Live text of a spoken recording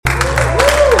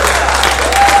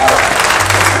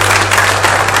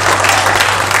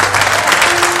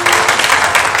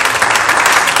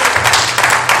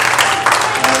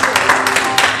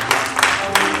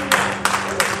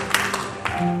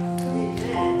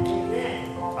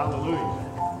Hallelujah.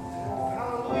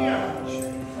 Hallelujah.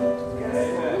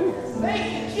 Thank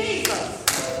you, Jesus.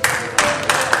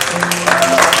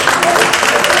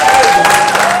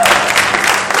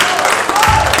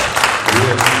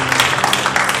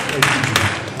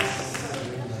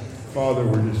 Father,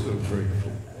 we're just so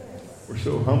grateful. We're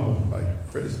so humbled by your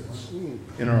presence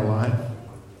in our life.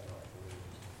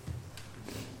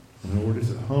 And Lord,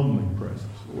 it's a humbling presence.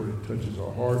 Lord, it touches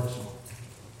our hearts.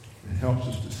 It helps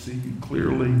us to see you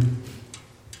clearly.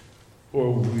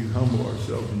 Lord, we humble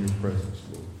ourselves in your presence,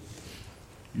 Lord.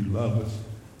 You love us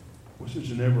with such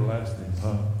an everlasting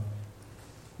love.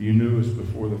 You knew us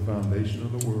before the foundation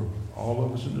of the world. All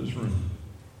of us in this room.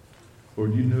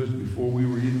 Lord, you knew us before we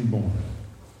were even born.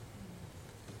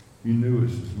 You knew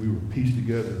us as we were pieced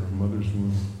together in our mother's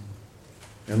womb.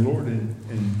 And Lord,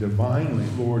 and divinely,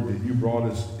 Lord, that you brought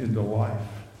us into life.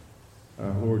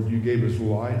 Lord, you gave us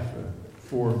life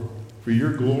for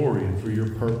your glory and for your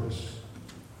purpose,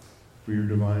 for your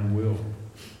divine will.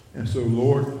 And so,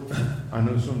 Lord, I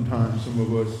know sometimes some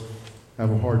of us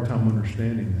have a hard time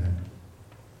understanding that.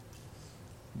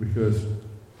 Because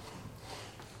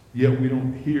yet we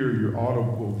don't hear your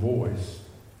audible voice.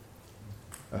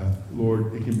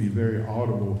 Lord, it can be very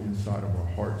audible inside of our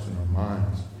hearts and our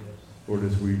minds. Lord,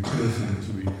 as we listen, as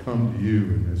we come to you,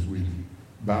 and as we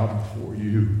bow before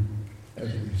you,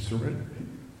 as we surrender to you.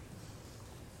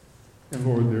 And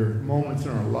Lord, there are moments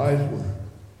in our life where,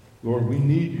 Lord, we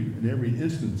need you in every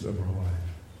instance of our life.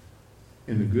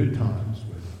 In the good times,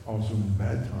 but also in the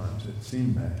bad times that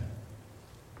seem bad.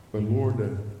 But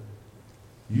Lord,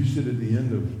 you sit at the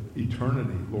end of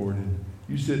eternity, Lord, and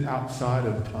you sit outside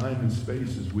of time and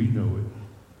space as we know it.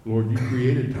 Lord, you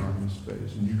created time and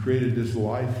space, and you created this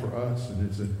life for us,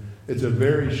 and it's a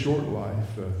very short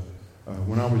life.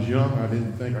 When I was young, I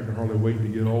didn't think I could hardly wait to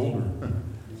get older.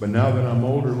 But now that I'm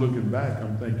older, looking back,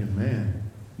 I'm thinking, man,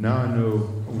 now I know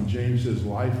when James says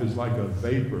life is like a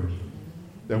vapor,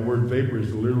 that word vapor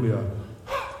is literally a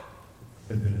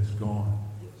and then it's gone.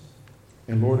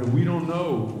 And Lord, and we don't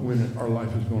know when our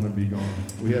life is going to be gone.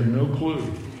 We have no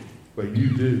clue, but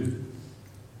you do.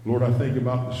 Lord, I think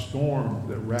about the storm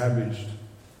that ravaged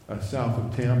south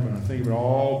of Tampa, and I think about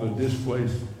all the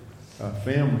displaced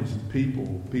families and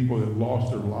people that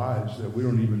lost their lives that we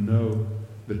don't even know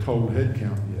the total head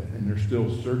count yet, and they're still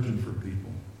searching for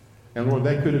people. And Lord,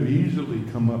 that could have easily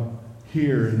come up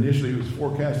here. Initially, it was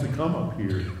forecast to come up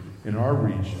here in our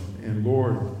region. And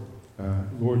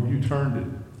Lord, you turned it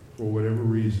for whatever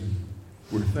reason.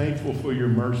 We're thankful for your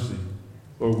mercy.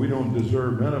 Lord, we don't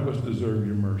deserve, none of us deserve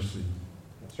your mercy.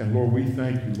 And Lord, we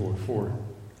thank you, Lord, for it.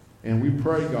 And we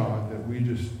pray, God, that we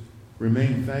just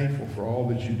remain thankful for all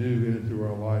that you do in and through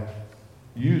our life.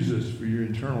 Use us for your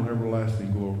eternal and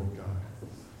everlasting glory, God.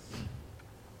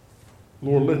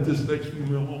 Lord, let this next few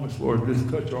moments, Lord, just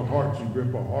touch our hearts and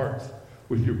grip our hearts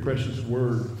with your precious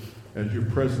word as your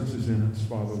presence is in us,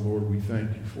 Father, Lord. We thank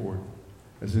you for it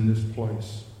as in this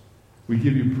place. We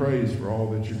give you praise for all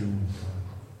that you're doing, God.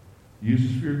 Use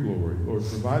us for your glory. Lord,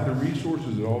 provide the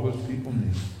resources that all those people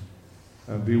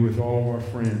need. Be with all of our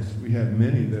friends. We have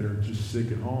many that are just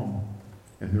sick at home,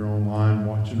 and they're online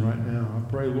watching right now. I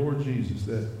pray, Lord Jesus,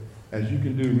 that as you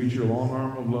can do, reach your long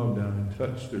arm of love down and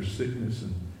touch their sickness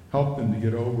and help them to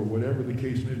get over whatever the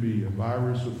case may be, a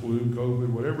virus, a flu, COVID,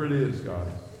 whatever it is, God,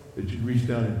 that you reach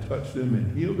down and touch them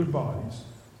and heal their bodies.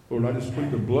 Lord, I just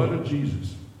plead the blood of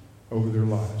Jesus over their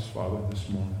lives, Father, this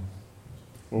morning.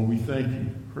 Lord, we thank you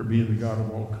for being the God of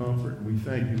all comfort. We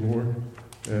thank you, Lord,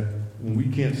 that when we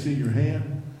can't see your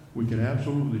hand, we can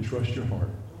absolutely trust your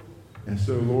heart. And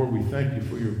so, Lord, we thank you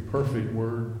for your perfect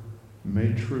word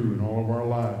made true in all of our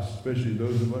lives, especially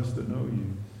those of us that know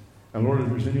you. And Lord, if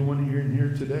there's anyone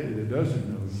here today that doesn't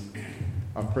know you,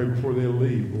 I pray before they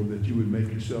leave, Lord, that you would make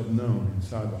yourself known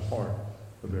inside the heart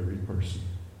of every person.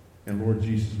 And Lord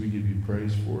Jesus, we give you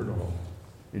praise for it all.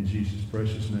 In Jesus'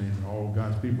 precious name. And all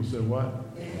God's people said what?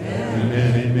 Amen.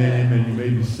 Amen, amen, amen. You may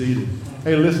be seated.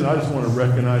 Hey, listen, I just want to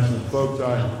recognize some folks.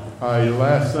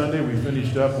 Last Sunday we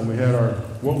finished up and we had our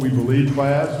What We Believe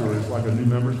class, or it's like a new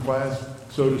members class,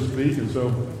 so to speak. And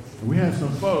so we have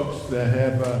some folks that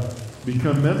have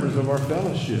become members of our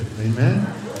fellowship. Amen?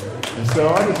 And so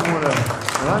I just want to,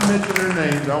 when I mention their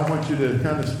names, I want you to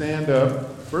kind of stand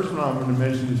up. First one I'm going to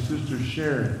mention is Sister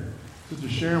Sharon. Sister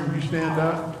Sharon, will you stand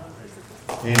up?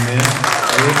 Amen. Amen.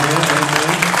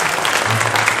 Amen.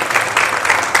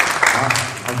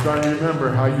 I'm trying to remember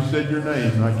how you said your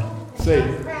name. Say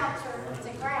it.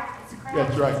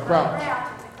 That's right. Crouch.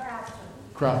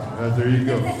 There you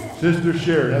go. Sister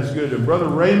Sharon, that's good. And Brother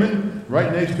Raymond,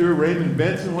 right next to her, Raymond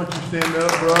Benson. Why don't you stand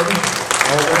up, brother?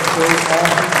 Oh, that's so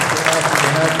awesome. It's so awesome to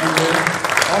have you there.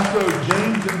 Also,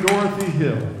 James and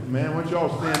Hill. Man, why don't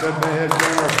y'all stand up and have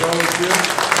join our fellowship?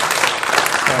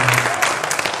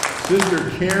 Sister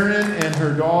Karen and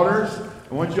her daughters.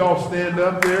 I want y'all stand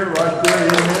up there, right there.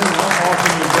 Amen.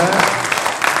 Awesome with that.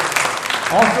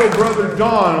 Also, Brother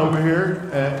Don over here.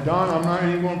 Don, I'm not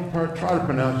even going to try to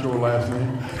pronounce your last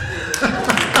name.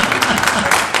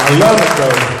 I love it,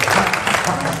 though.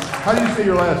 How do you say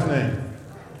your last name?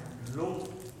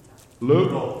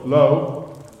 Low.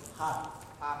 Low.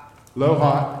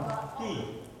 Lohati.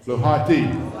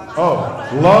 Oh,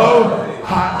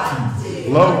 Lohati.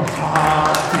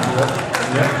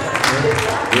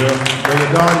 Yeah. Brother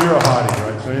Don, you're a hottie,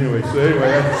 right? So anyway,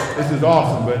 this is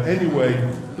awesome. But anyway,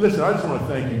 listen, I just want to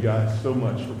thank you guys so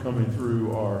much for coming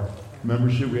through our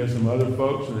membership. We have some other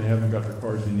folks, and they haven't got their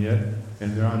cards in yet,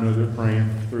 and I know they're praying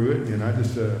through it. And I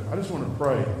just want to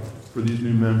pray for these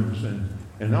new members,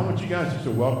 and I want you guys just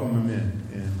to welcome them in,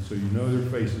 and so you know their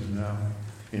faces now,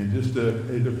 and just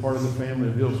they're part of the family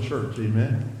of Hills Church,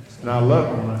 amen. And I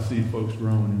love it when I see folks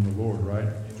growing in the Lord, right?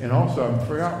 And also, I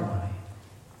forgot one.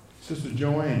 Sister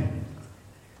Joanne,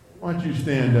 why don't you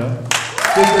stand up?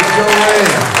 Sister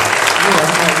Joanne.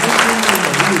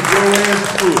 Joanne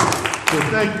School. So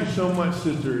thank you so much,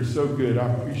 sister. It's so good. I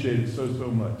appreciate it so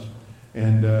much.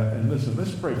 And listen,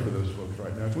 let's pray for those folks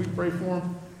right now. If we pray for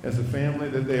them as a family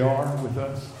that they are with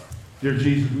us. Dear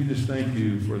Jesus, we just thank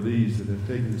you for these that have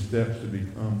taken the steps to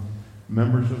become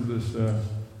members of this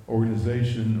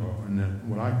organization, and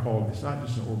what I call, it's not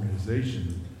just an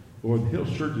organization. Lord, the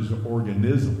Hills Church is an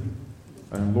organism.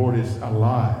 And Lord, it's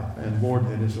alive. And Lord,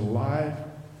 it is alive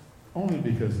only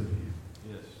because of you.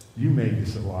 Yes. You made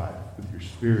us alive with your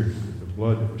spirit, with the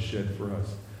blood that was shed for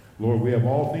us. Lord, we have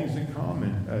all things in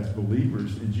common as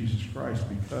believers in Jesus Christ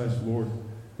because, Lord,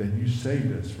 that you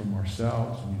saved us from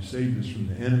ourselves, and you saved us from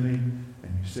the enemy,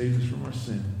 and you saved us from our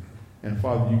sin. And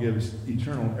Father, you give us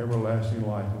eternal, everlasting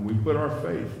life. And we put our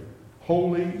faith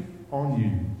wholly on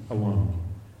you alone.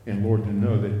 And Lord, to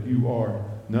know that you are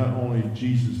not only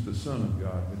Jesus, the Son of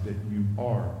God, but that you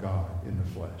are God in the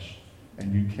flesh.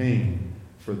 And you came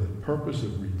for the purpose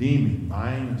of redeeming,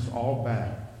 buying us all back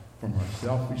from our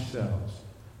selfish selves.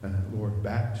 And Lord,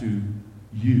 back to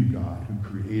you, God, who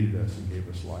created us and gave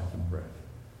us life and breath.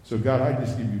 So God, I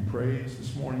just give you praise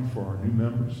this morning for our new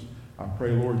members. I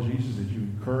pray, Lord Jesus, that you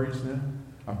encourage them.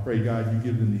 I pray, God, you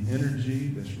give them the energy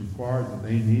that's required that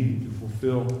they need to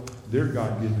fulfill their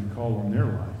God-given call on their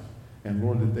life. And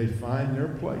Lord, that they find their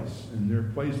place and their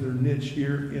niche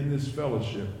here in this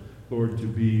fellowship, Lord, to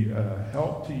be a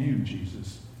help to you,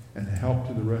 Jesus, and a help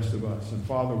to the rest of us. And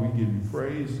Father, we give you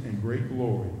praise and great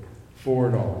glory for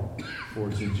it all. For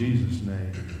it's in Jesus'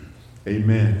 name.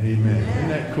 Amen. Amen. Isn't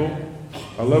that cool?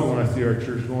 I love it when I see our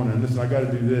church going. And listen, I got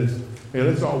to do this. Hey,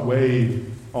 let's all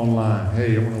wave online.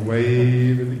 Hey, I want to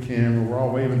wave at the camera. We're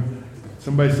all waving.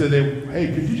 Somebody said,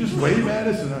 hey, could you just wave at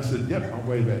us? And I said, yep, I'll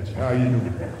wave at you. How you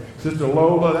doing? Sister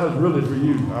Lola, that was really for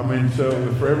you. I mean, so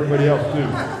for everybody else too.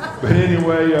 But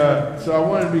anyway, so I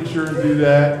wanted to be sure to do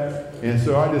that. And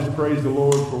so I just praise the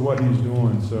Lord for what he's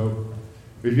doing. So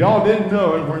if y'all didn't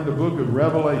know it, we're in the book of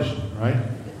Revelation, right?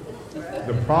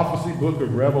 The prophecy book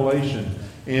of Revelation.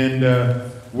 And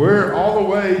we're all the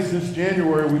way since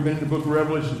January. We've been in the book of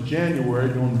Revelation since January,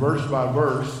 going verse by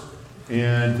verse.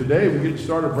 And today we get to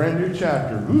start a brand new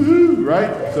chapter. Woohoo,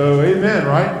 right? So amen,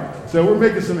 right? So we're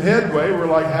making some headway. We're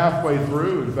like halfway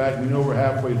through. In fact, we know we're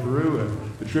halfway through.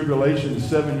 The tribulation is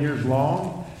 7 years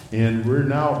long. And we're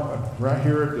now right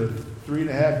here at the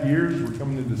 3.5 years. We're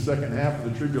coming into the second half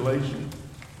of the tribulation.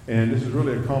 And this is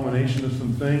really a culmination of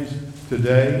some things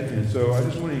today. And so I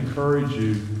just want to encourage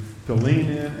you to lean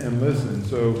in and listen.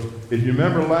 So if you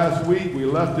remember last week, we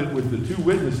left it with the two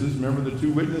witnesses. Remember the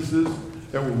two witnesses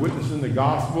that were witnessing the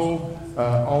gospel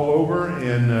all over.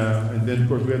 And then, of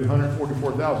course, we have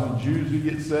 144,000 Jews who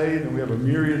get saved. And we have a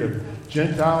myriad of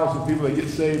Gentiles and people that get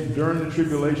saved during the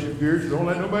tribulation period. So don't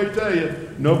let nobody tell you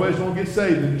nobody's going to get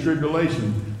saved in the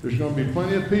tribulation. There's going to be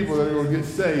plenty of people that are going to get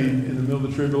saved in the middle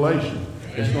of the tribulation.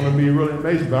 It's going to be really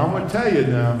amazing. But I'm going to tell you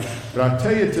now, but I'll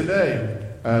tell you today,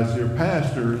 as your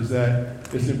pastor, is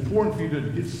that it's important for you to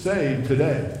get saved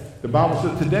today. The Bible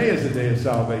says today is the day of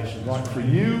salvation, like for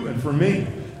you and for me.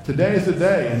 Today is the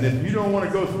day. And if you don't want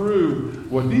to go through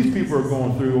what these people are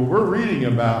going through, what we're reading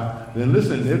about, then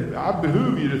listen, I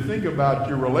behoove you to think about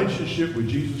your relationship with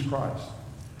Jesus Christ.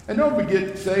 And don't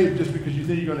get saved just because you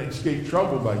think you're going to escape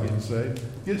trouble by getting saved.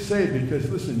 Get saved because,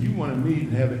 listen, you want to meet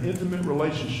and have an intimate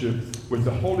relationship with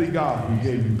the Holy God who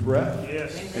gave you breath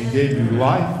and gave you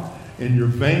life in your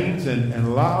veins and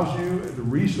allows you the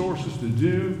resources to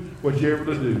do what you're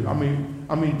able to do. I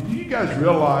mean, do you guys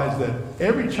realize that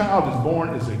every child is born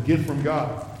as a gift from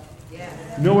God?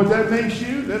 You know what that makes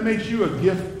you? That makes you a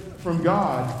gift from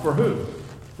God. For who?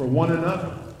 For one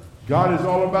another. God is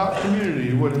all about community.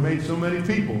 He would have made so many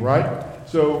people, right?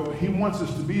 So he wants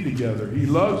us to be together. He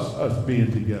loves us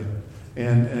being together.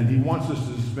 And he wants us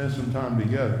to spend some time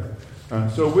together.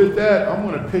 So with that, I'm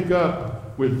going to pick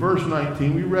up with verse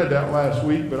 19. We read that last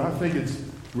week, but I think it's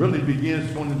really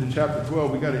begins going into chapter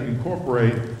 12. We got to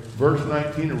incorporate verse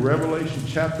 19 of Revelation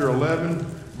chapter 11,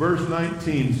 verse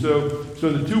 19. So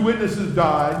the two witnesses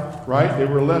died, right? They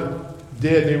were left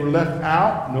dead. They were left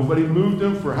out. Nobody moved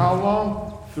them for how long?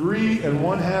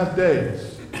 3.5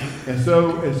 days.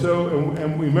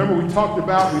 And remember we talked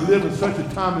about we live in such a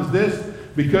time as this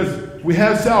because we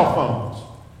have cell phones.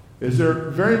 Is there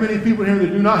very many people here that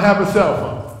do not have a cell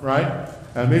phone, right?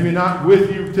 Maybe not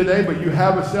with you today, but you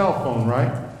have a cell phone,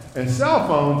 right? And cell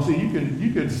phones, see,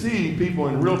 you can see people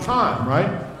in real time,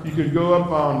 right? You can go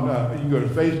up on, you can go to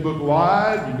Facebook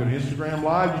Live, you can go to Instagram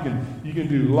Live, you can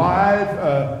do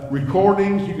live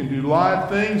recordings, you can do live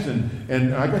things,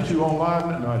 and I got you on live.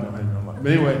 No, I don't have you on live.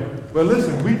 But anyway, but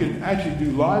listen, we can actually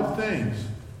do live things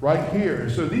right here.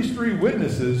 So these three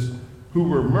witnesses who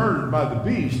were murdered by the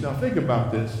beast, now think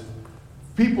about this.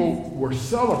 People were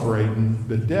celebrating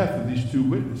the death of these two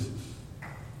witnesses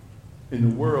in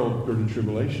the world during the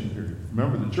tribulation period.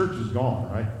 Remember, the church is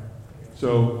gone, right?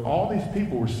 So all these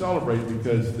people were celebrating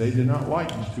because they did not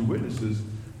like these two witnesses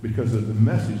because of the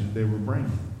message that they were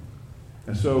bringing.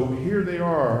 And so here they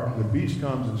are. The beast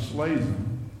comes and slays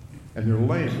them, and they're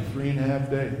laying for 3.5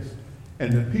 days.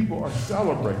 And the people are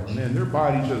celebrating. Man, they're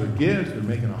buying each other gifts. They're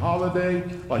making a holiday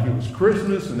like it was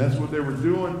Christmas, and that's what they were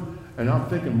doing. And I'm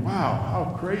thinking, wow,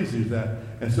 how crazy is that?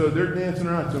 And so they're dancing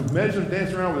around. So imagine them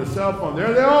dancing around with a cell phone.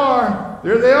 There they are.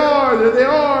 There they are. There they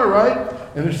are, right?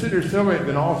 And they're sitting there celebrating.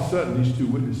 Then all of a sudden, these two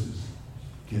witnesses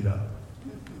get up.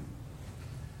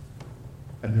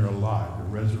 And they're alive.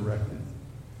 They're resurrected.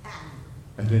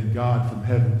 And then God from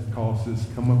heaven calls, says,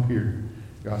 come up here.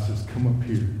 God says, come up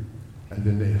here. And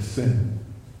then they ascend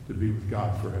to be with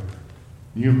God forever.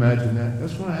 Can you imagine that?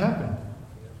 That's going to happen.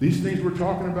 These things we're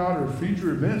talking about are future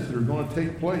events that are going to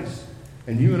take place.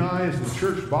 And you and I, as the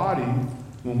church body,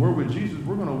 when we're with Jesus,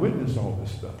 we're going to witness all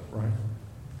this stuff, right?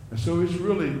 And so it's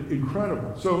really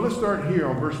incredible. So let's start here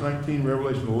on verse 19,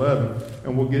 Revelation 11,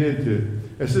 and we'll get into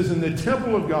it. It says, and the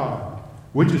temple of God,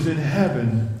 which is in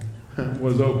heaven,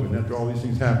 was opened after all these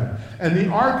things happened. And the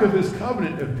ark of his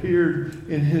covenant appeared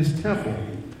in his temple.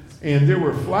 And there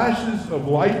were flashes of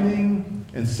lightning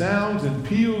and sounds and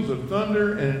peals of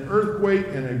thunder and an earthquake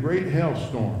and a great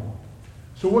hailstorm.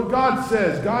 So what God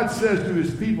says to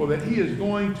his people that he is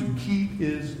going to keep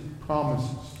his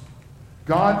promises.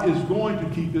 God is going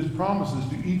to keep his promises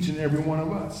to each and every one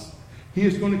of us. He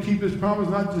is going to keep his promise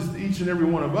not just to each and every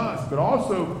one of us, but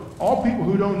also all people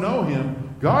who don't know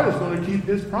him. God is going to keep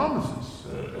his promises.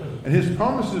 And his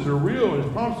promises are real and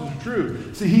his promises are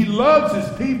true. See, he loves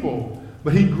his people,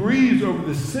 but he grieves over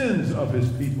the sins of his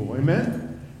people.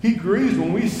 Amen? He grieves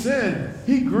when we sin.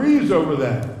 He grieves over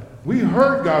that. We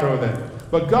hurt God over that.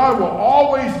 But God will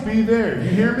always be there. You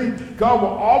hear me? God will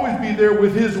always be there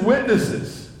with his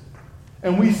witnesses.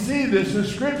 And we see this in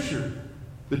Scripture.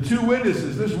 The two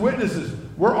witnesses,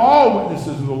 we're all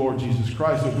witnesses of the Lord Jesus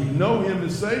Christ. If we know him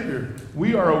as Savior,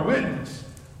 we are a witness.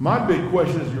 My big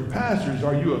question as your pastor is,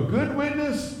 are you a good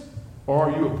witness or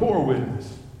are you a poor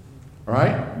witness? All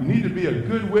right? You need to be a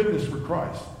good witness for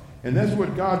Christ. And that's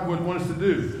what God would want us to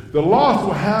do. The lost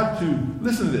will have to,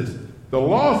 listen to this, the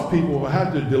lost people will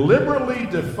have to deliberately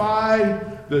defy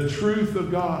the truth of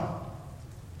God.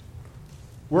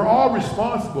 We're all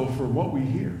responsible for what we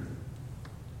hear,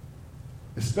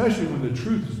 especially when the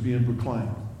truth is being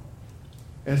proclaimed.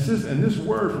 And this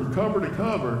word from cover to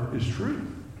cover is truth.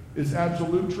 It's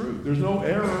absolute truth. There's no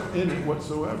error in it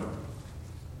whatsoever.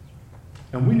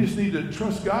 And we just need to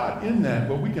trust God in that,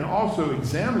 but we can also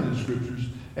examine the Scriptures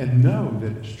and know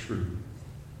that it's true.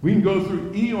 We can go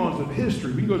through eons of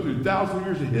history. We can go through 1,000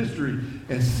 years of history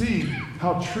and see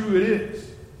how true it is.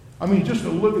 I mean, just to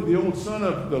look at the old Son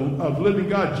of living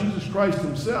God, Jesus Christ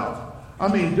himself. I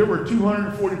mean, there were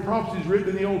 240 prophecies written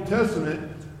in the Old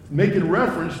Testament making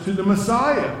reference to the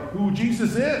Messiah, who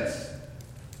Jesus is.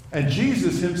 And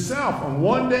Jesus himself, on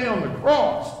one day on the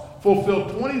cross,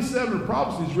 fulfilled 27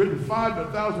 prophecies written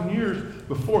 5,000 years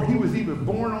before he was even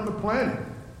born on the planet.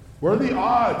 What are the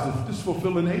odds of just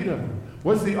fulfilling 8 of them?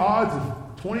 What's the odds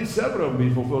of 27 of them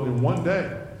being fulfilled in one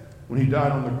day when he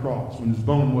died on the cross, when his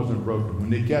bone wasn't broken, when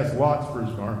they cast lots for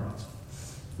his garments?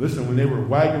 Listen, when they were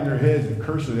wagging their heads and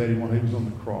cursing at him while he was on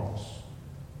the cross.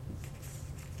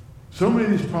 So many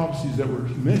of these prophecies that were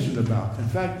mentioned about. In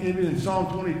fact, even in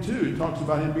Psalm 22, it talks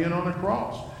about him being on the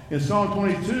cross. In Psalm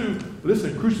 22,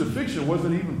 listen, crucifixion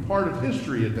wasn't even part of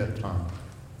history at that time,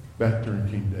 back during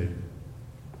King David.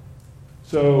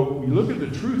 So you look at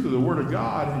the truth of the Word of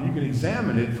God, and you can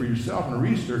examine it for yourself and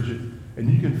research it, and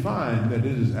you can find that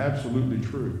it is absolutely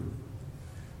true.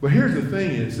 But here's the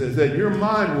thing, it says that your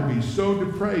mind will be so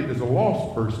depraved as a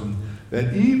lost person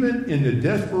that even in the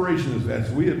desperation, as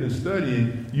we have been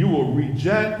studying, you will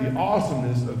reject the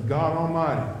awesomeness of God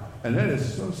Almighty. And that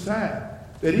is so sad.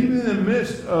 That even in the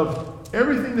midst of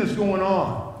everything that's going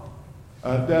on,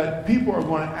 that people are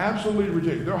going to absolutely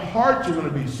reject. Their hearts are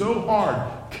going to be so hard,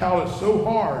 calloused so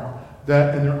hard,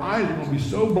 that and their eyes are going to be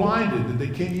so blinded that they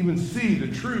can't even see the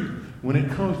truth when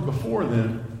it comes before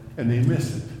them, and they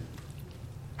miss it.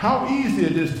 How easy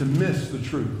it is to miss the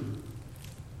truth.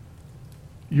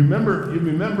 You remember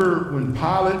when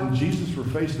Pilate and Jesus were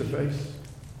face to face?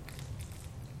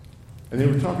 And they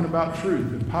were talking about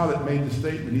truth. And Pilate made the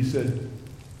statement.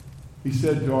 He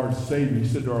said to our Savior, he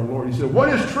said to our Lord, he said, "What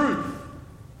is truth?"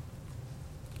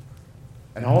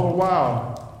 And all the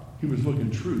while, he was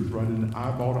looking truth right in the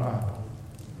eyeball to eyeball.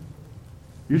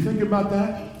 You think about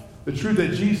that? The truth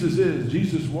that Jesus is,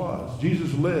 Jesus was,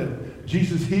 Jesus lived,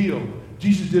 Jesus healed,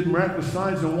 Jesus did miraculous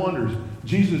signs and wonders.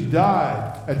 Jesus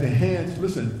died at the hands.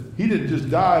 Listen, he didn't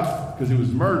just die because he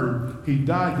was murdered. He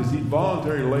died because he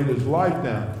voluntarily laid his life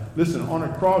down. Listen, on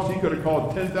a cross, he could have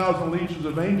called 10,000 legions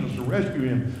of angels to rescue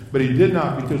him, but he did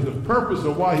not, because the purpose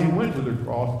of why he went to the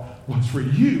cross was for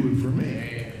you and for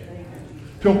me.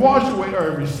 To wash away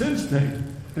our every sin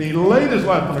stain. And he laid his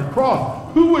life on the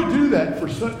cross. Who would do that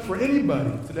for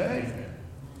anybody today?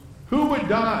 Who would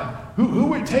die? Who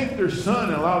would take their son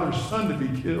and allow their son to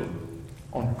be killed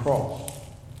on the cross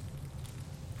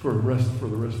for the rest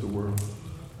of the world?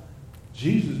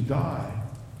 Jesus died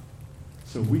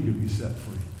so we could be set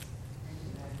free.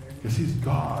 Because he's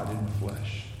God in the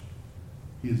flesh.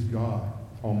 He is God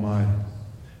Almighty.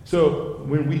 So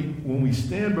when we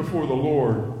stand before the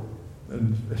Lord,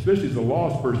 and especially as a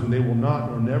lost person, they will not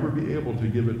or never be able to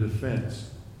give a defense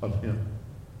of him.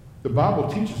 The Bible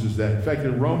teaches us that. In fact,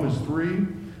 in Romans 3,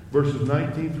 verses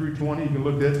 19 through 20, you can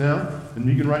look at that now, and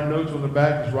you can write notes on the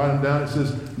back, just write them down. It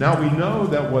says, "Now we know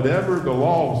that whatever the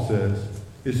law says,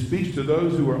 it speaks to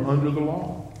those who are under the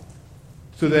law,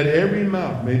 so that every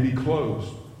mouth may be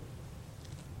closed,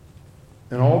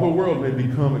 and all the world may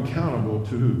become accountable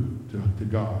to who? To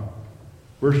God."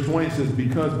 Verse 20 says,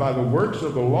 "Because by the works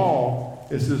of the law,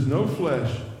 it says, no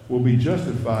flesh will be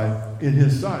justified in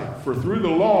his sight. For through the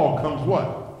law comes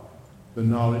what? The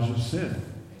knowledge of sin."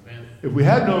 Amen. If we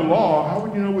had no law, how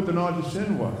would you know what the knowledge of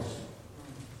sin was?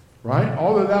 Right?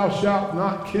 All that thou shalt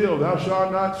not kill, thou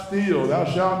shalt not steal, thou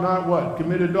shalt not what?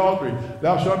 Commit adultery,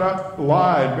 thou shalt not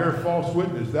lie, bear false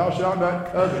witness, thou shalt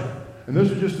not covet. And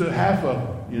those are just a half of them,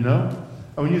 you know?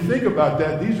 And when you think about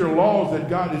that, these are laws that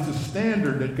God, is a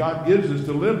standard that God gives us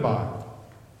to live by.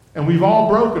 And we've all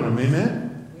broken them,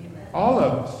 amen? All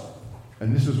of us.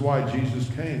 And this is why Jesus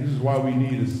came. This is why we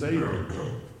need a Savior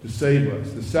to save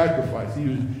us, the sacrifice.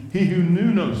 He who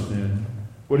knew no sin,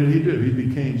 what did he do? He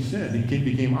became sin. He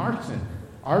became our sin.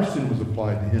 Our sin was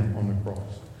applied to him on the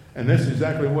cross. And that's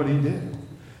exactly what he did.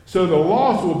 So the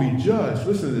lost will be judged,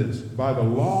 listen to this, by the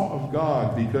law of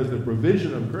God, because the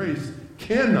provision of grace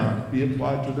cannot be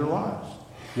applied to their lives.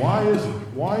 Why is it?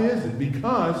 Why is it?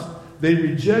 Because they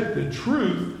reject the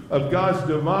truth of God's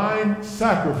divine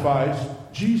sacrifice,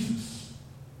 Jesus.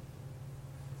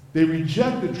 They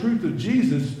reject the truth of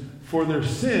Jesus. For their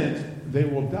sins, they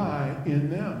will die in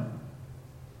them.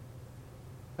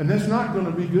 And that's not going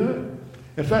to be good.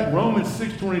 In fact, Romans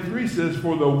 6:23 says,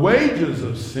 "For the wages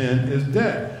of sin is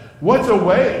death." What's a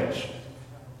wage?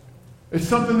 It's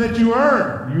something that you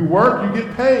earn. You work, you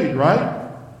get paid, right?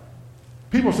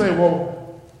 People say,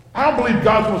 "Well, I don't believe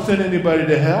God's going to send anybody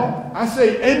to hell." I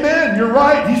say, amen, you're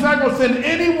right. He's not going to send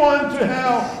anyone to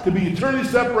hell to be eternally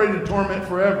separated in torment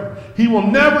forever. He will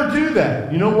never do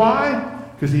that. You know why?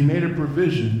 Because he made a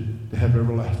provision to have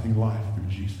everlasting life through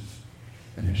Jesus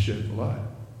and his shed blood.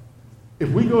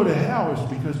 If we go to hell,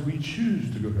 it's because we choose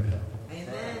to go to hell.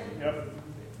 Amen. Yep.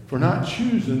 For not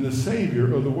choosing the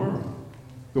Savior of the world.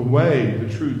 The way,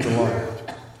 the truth, the life.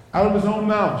 Out of his own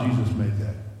mouth, Jesus made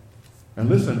that. And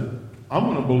listen, I'm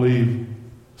going to believe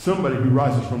somebody who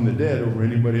rises from the dead over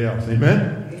anybody else.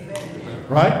 Amen? Amen.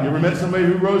 Right? You ever met somebody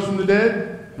who rose from the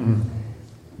dead? Mm-hmm.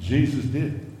 Jesus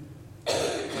did.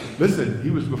 Listen, he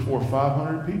was before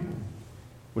 500 people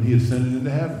when he ascended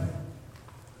into heaven.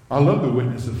 I love the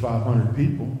witness of 500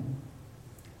 people.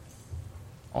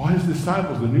 All his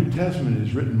disciples, the New Testament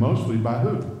is written mostly by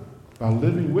who? By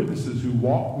living witnesses who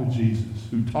walked with Jesus,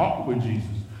 who talked with Jesus,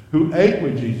 who ate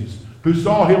with Jesus, who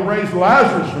saw him raise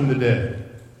Lazarus from the dead.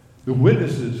 The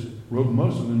witnesses wrote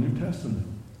most of the New Testament.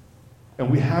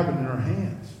 And we have it in our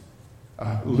hands.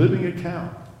 A living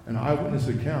account, an eyewitness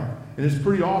account. And it's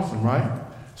pretty awesome, right?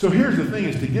 So here's the thing,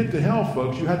 is to get to hell,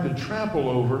 folks, you have to trample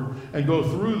over and go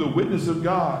through the witness of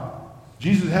God.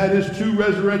 Jesus had his 2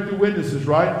 resurrected witnesses,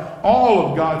 right? All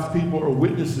of God's people are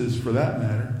witnesses for that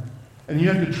matter. And you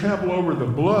have to trample over the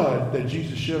blood that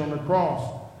Jesus shed on the cross,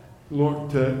 Lord,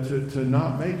 to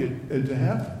not make it into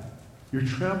heaven. You're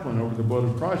trampling over the blood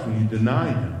of Christ when you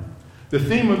deny him. The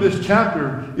theme of this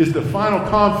chapter is the final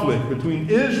conflict between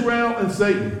Israel and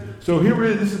Satan. So here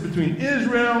it is. This is between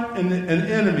Israel and an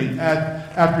enemy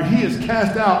after he is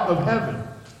cast out of heaven.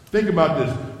 Think about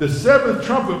this. The 7th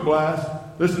trumpet blast,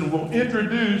 listen, will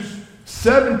introduce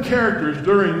 7 characters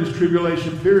during this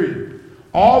tribulation period.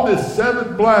 All this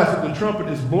 7th blast of the trumpet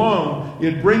is blown.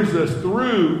 It brings us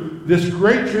through this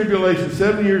great tribulation,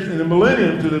 7 years in the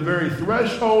millennium, to the very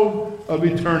threshold of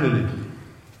eternity.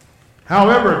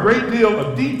 However, a great deal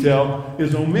of detail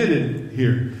is omitted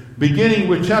here. Beginning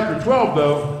with chapter 12,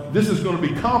 though, this is going to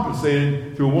be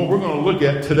compensated through what we're going to look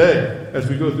at today as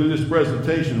we go through this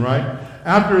presentation, right?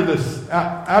 After this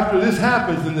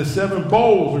happens, then the 7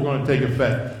 bowls are going to take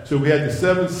effect. So we had the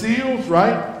 7 seals,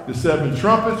 right? The 7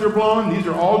 trumpets are blown. These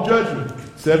are all judgment.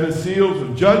 7 seals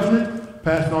of judgment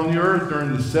passed on the earth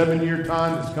during the 7-year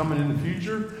time that's coming in the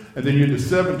future. And then you have the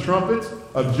 7 trumpets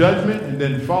of judgment. And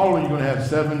then following, you're going to have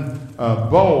 7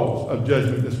 bowls of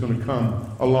judgment that's going to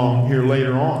come along here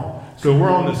later on. So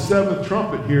we're on the 7th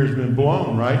trumpet here has been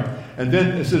blown, right? And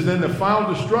then it says, then the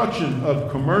final destruction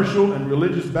of commercial and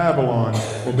religious Babylon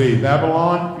will be.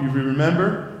 Babylon, if you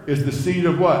remember, is the seat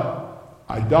of what?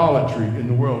 Idolatry in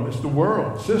the world. It's the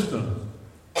world system.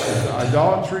 It's the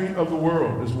idolatry of the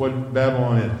world is what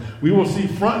Babylon is. We will see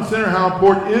front and center how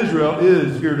important Israel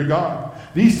is here to God.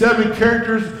 These 7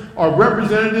 characters are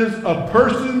representatives of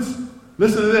persons,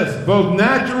 listen to this, both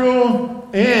natural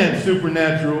and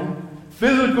supernatural,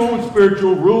 physical and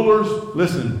spiritual rulers,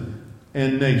 listen,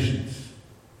 and nations.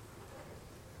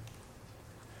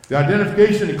 The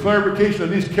identification and clarification of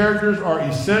these characters are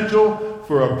essential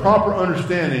for a proper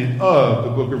understanding of the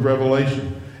book of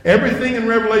Revelation. Everything in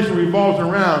Revelation revolves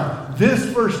around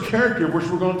this first character, which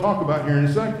we're going to talk about here in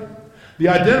a second. The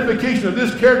identification of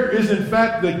this character is, in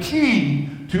fact, the key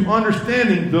to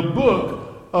understanding the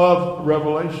book of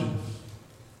Revelations.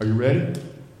 Are you ready?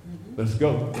 Let's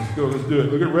go. Let's do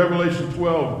it. Look at Revelation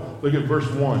 12. Look at verse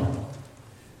 1.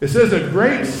 It says, a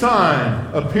great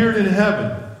sign appeared in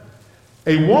heaven.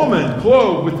 A woman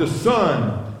clothed with the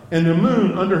sun and the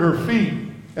moon under her feet,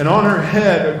 and on her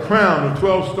head a crown of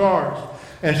 12 stars.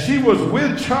 And she was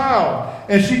with child,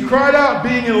 and she cried out,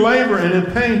 being in labor and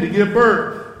in pain to give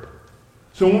birth.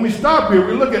 So when we stop here,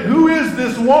 we look at who is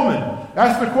this woman?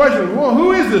 Ask the question, well,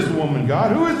 who is this woman,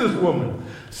 God? Who is this woman?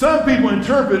 Some people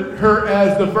interpret her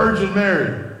as the Virgin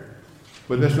Mary.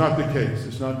 But that's not the case.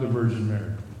 It's not the Virgin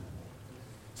Mary.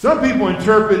 Some people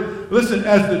interpret, listen,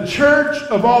 as the church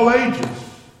of all ages.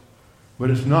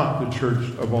 But it's not the church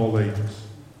of all ages.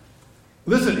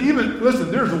 Listen,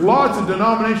 there's lots of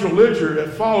denominational literature that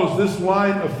follows this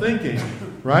line of thinking,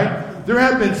 right? There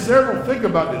have been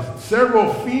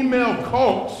several female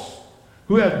cults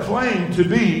who have claimed to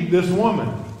be this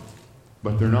woman.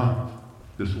 But they're not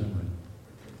this woman.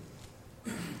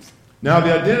 Now,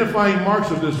 the identifying marks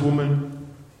of this woman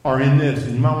are in this,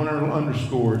 and you might want to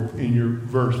underscore it in your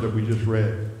verse that we just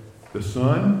read. The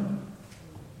sun,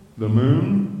 the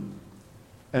moon,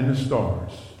 and the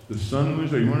stars. The sun, the moon,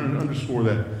 so you want to underscore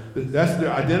that. That's the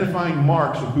identifying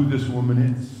marks of who this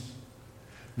woman is.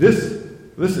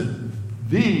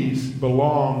 These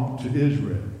belong to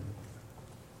Israel.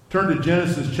 Turn to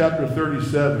Genesis chapter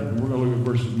 37, and we're going to look at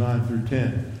verses 9 through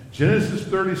 10. Genesis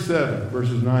 37,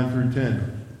 verses 9 through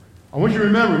 10. I want you to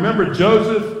remember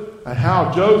Joseph, and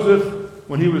how Joseph,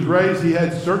 when he was raised, he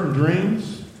had certain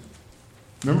dreams.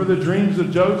 Remember the dreams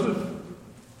of Joseph?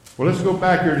 Well, let's go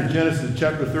back here to Genesis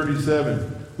chapter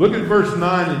 37. Look at verse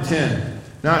 9 and 10.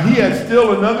 Now, he had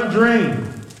still another dream.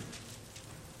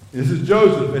 This is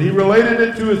Joseph, and he related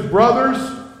it to his brothers,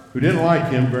 who didn't like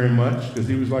him very much, because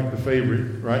he was like the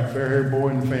favorite, right? Fair-haired boy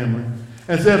in the family.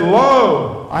 And said,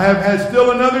 lo, I have had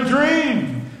still another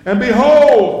dream. And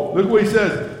behold, look what he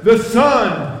says, the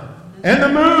sun and the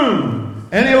moon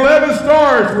and 11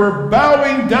 stars were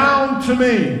bowing down to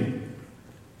me.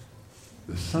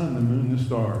 The sun, the moon, the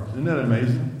stars. Isn't that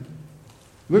amazing?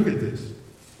 Look at this.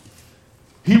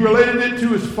 He related it to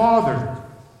his father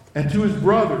and to his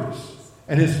brothers.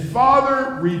 And his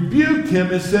father rebuked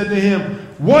him and said to him,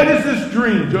 what is this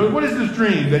dream, Joseph? What is this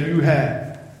dream that you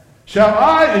had? Shall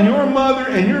I and your mother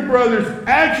and your brothers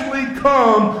actually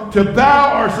come to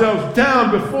bow ourselves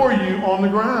down before you on the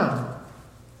ground?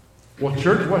 Well,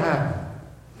 church, what happened?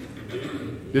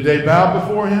 Did they bow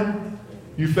before him?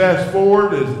 You fast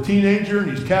forward as a teenager,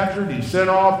 and he's captured. He's sent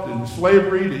off in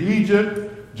slavery to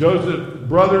Egypt. Joseph's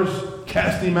brothers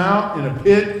cast him out in a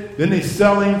pit. Then they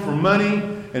sell him for money.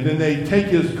 And then they take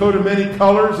his coat of many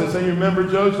colors, that's how you remember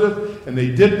Joseph, and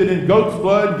they dipped it in goat's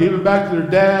blood and gave it back to their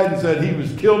dad and said he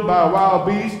was killed by a wild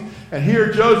beast. And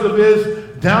here Joseph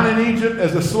is down in Egypt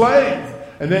as a slave.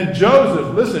 And then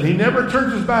Joseph, listen, he never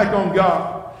turns his back on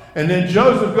God. And then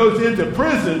Joseph goes into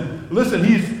prison. Listen,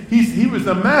 he was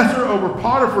the master over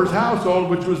Potiphar's household,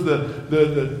 which was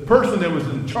the person that was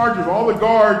in charge of all the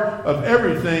guard of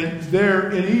everything there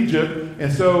in Egypt.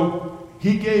 And so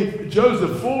he gave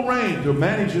Joseph full reign to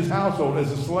manage his household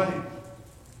as a slave.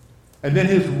 And then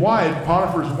his wife,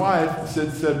 Potiphar's wife,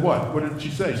 said what? What did she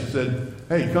say? She said,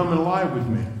 hey, come and lie with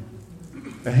me.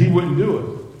 And he wouldn't do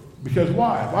it. Because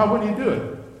why? Why wouldn't he do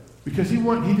it? Because he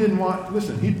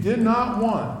did not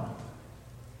want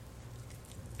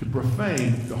to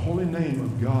profane the holy name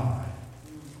of God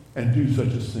and do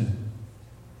such a sin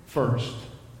first.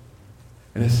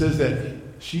 And it says that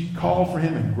she called for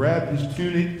him and grabbed his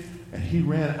tunic, and he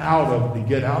ran out of it to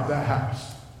get out that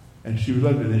house. And she was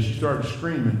left it, and she started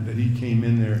screaming that he came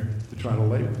in there to try to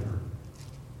lay with her.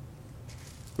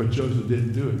 But Joseph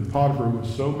didn't do it. And Potiphar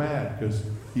was so mad because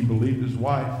he believed his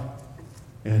wife,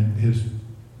 and his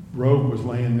robe was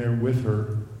laying there with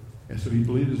her. And so he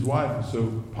believed his wife. And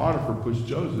so Potiphar puts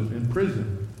Joseph in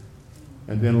prison.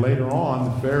 And then later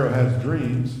on, the Pharaoh has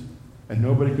dreams, and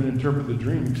nobody can interpret the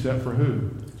dream except for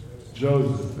who?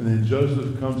 Joseph. And then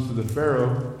Joseph comes to the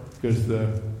Pharaoh because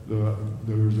there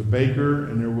was a baker,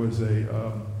 and there was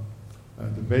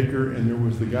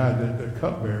the guy, the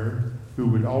cupbearer, who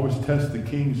would always test the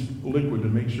king's liquid to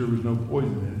make sure there was no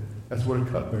poison in it. That's what a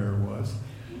cupbearer was.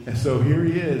 And so here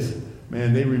he is.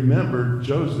 Man, they remembered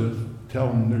Joseph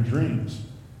telling them their dreams.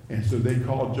 And so they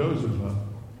called Joseph up.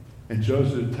 And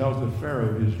Joseph tells the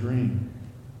Pharaoh his dream.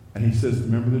 And he says,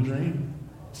 remember the dream?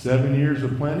 7 years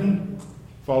of plenty,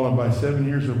 followed by 7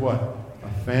 years of what? A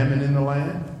famine in the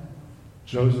land.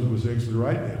 Joseph was actually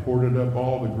right. They hoarded up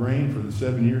all the grain for the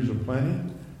 7 years of plenty.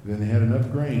 Then they had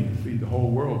enough grain to feed the whole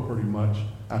world pretty much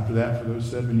after that for those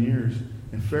 7 years.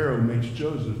 And Pharaoh makes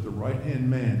Joseph the right-hand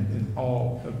man in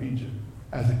all of Egypt.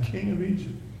 As a king of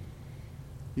Egypt,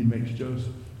 he makes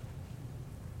Joseph.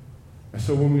 And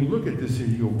so when we look at this here,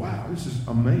 you go, wow, this is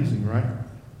amazing, right?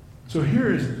 So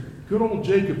here is good old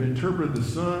Jacob interpreted the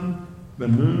sun, the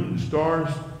moon, the stars,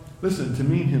 listen, to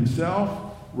mean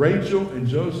himself, Rachel, and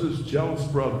Joseph's jealous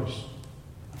brothers.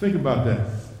 Think about that.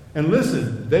 And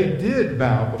listen, they did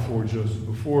bow before Joseph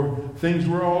before things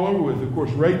were all over with. Of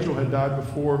course, Rachel had died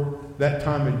before that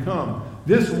time had come.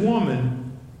 This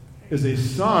woman is a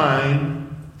sign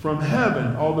from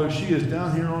heaven, although she is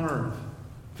down here on earth.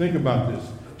 Think about this.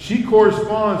 She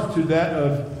corresponds to that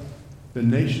of the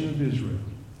nation of Israel.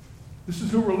 This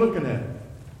is who we're looking at.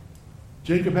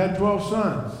 Jacob had 12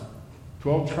 sons,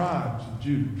 12 tribes of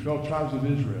Judah, 12 tribes of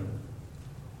Israel.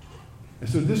 And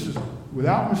so this is,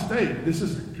 without mistake,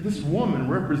 this woman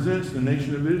represents the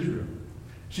nation of Israel.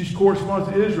 She corresponds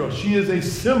to Israel. She is a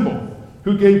symbol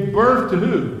who gave birth to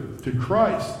who? To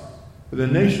Christ, the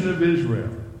nation of Israel.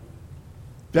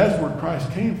 That's where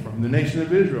Christ came from, the nation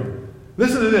of Israel.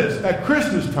 Listen to this. At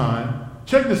Christmas time,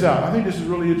 check this out. I think this is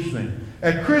really interesting.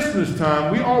 At Christmas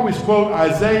time, we always quote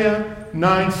Isaiah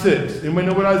 9:6. Anybody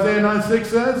know what Isaiah 9:6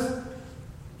 says?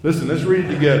 Listen, let's read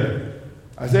it together.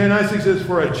 Isaiah 9:6 says,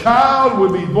 for a child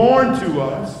will be born to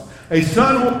us, a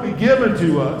son will be given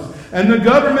to us, and the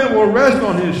government will rest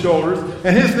on his shoulders,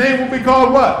 and his name will be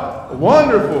called what?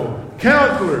 Wonderful,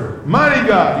 Counselor, Mighty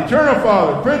God, Eternal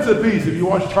Father, Prince of Peace. If you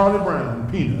watch Charlie Brown,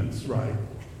 Peanuts, right?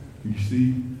 You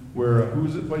see where,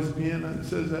 who's it plays the piano that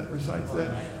says that, recites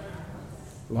that?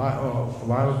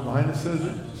 Linus says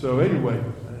it. So anyway,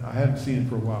 I haven't seen it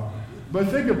for a while. But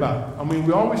think about it. I mean,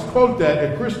 we always quote that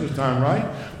at Christmas time, right?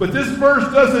 But this verse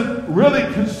doesn't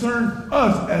really concern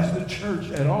us as the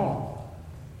church at all.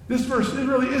 This verse, it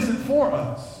really isn't for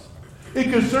us.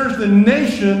 It concerns the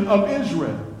nation of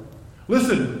Israel.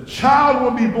 Listen, child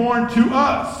will be born to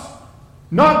us.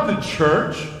 Not the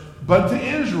church, but to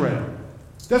Israel.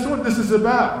 That's what this is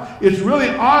about. It's really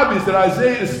obvious that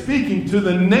Isaiah is speaking to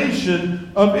the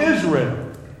nation of Israel.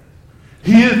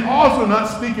 He is also not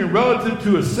speaking relative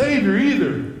to a savior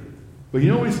either. But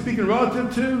you know what he's speaking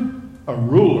relative to? A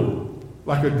ruler,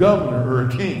 like a governor or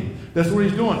a king. That's what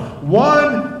he's doing.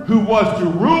 One who was to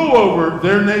rule over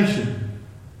their nation.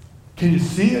 Can you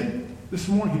see it this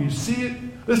morning? Can you see it?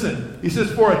 Listen, he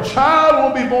says, for a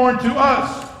child will be born to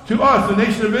us, the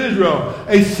nation of Israel.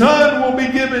 A son will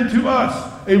be given to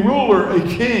us, a ruler, a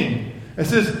king. It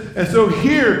says, And so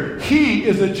here, he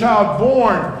is a child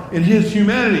born in his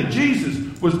humanity.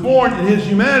 Jesus was born in his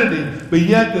humanity, but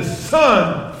yet the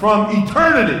Son from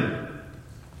eternity.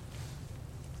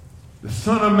 The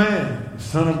Son of Man, the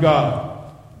Son of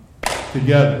God,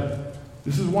 together.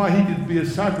 This is why he could be a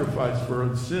sacrifice for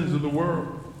the sins of the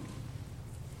world.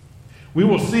 We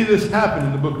will see this happen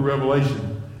in the book of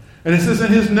Revelation. And it says,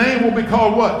 and his name will be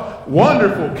called what?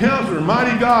 Wonderful, Counselor,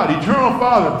 Mighty God, Eternal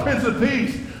Father, Prince of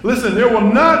Peace. Listen, there will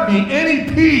not be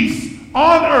any peace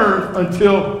on earth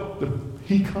until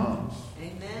he comes.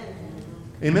 Amen.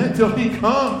 Amen. Until he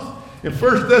comes. In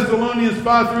 1 Thessalonians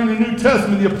 5:3 in the New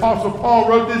Testament, the Apostle Paul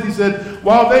wrote this. He said,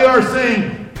 while they are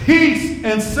saying peace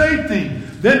and safety,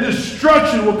 then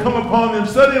destruction will come upon them,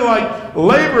 suddenly like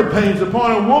labor pains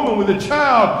upon a woman with a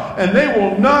child, and they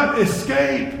will not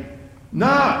escape.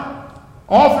 Not.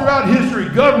 All throughout history,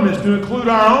 governments, to include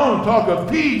our own, talk of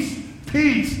peace,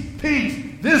 peace, peace.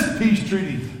 This peace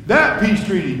treaty, that peace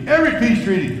treaty, every peace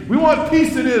treaty. We want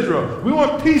peace in Israel. We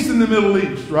want peace in the Middle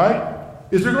East, right?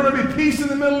 Is there going to be peace in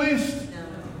the Middle East?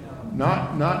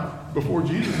 No. Not before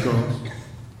Jesus comes.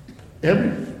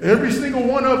 Every single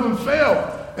one of them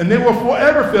failed. And they will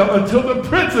forever fail until the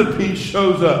Prince of Peace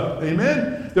shows up.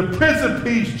 Amen? The Prince of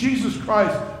Peace, Jesus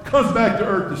Christ, comes back to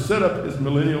earth to set up his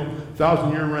millennial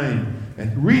 1,000-year reign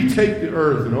and retake the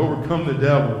earth and overcome the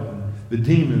devil and the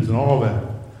demons and all that.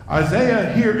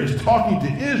 Isaiah here is talking to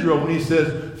Israel when he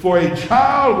says, for a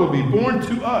child will be born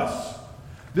to us.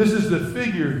 This is the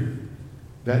figure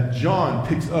that John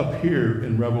picks up here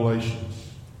in Revelations.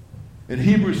 In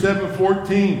Hebrews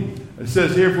 7:14, it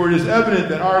says here, for it is evident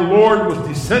that our Lord was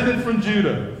descended from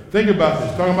Judah. Think about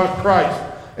this, talking about Christ.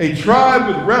 A tribe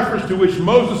with reference to which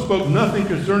Moses spoke nothing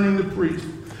concerning the priest.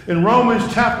 In Romans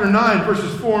chapter 9,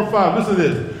 verses 4 and 5, listen to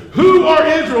this. Who are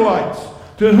Israelites?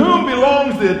 To whom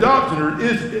belongs the adoption, or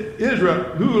is Israel,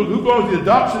 who belongs the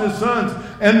adoption of sons,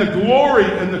 and the glory,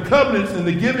 and the covenants, and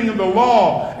the giving of the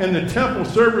law, and the temple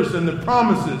service, and the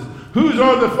promises? Whose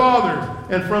are the fathers,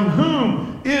 and from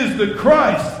whom is the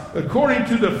Christ, according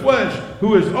to the flesh,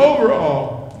 who is over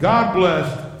all, God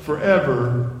blessed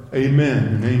forever. Amen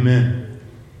and amen.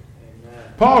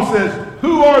 Paul says,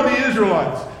 who are the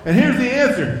Israelites? And here's the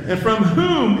answer. And from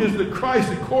whom is the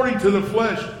Christ according to the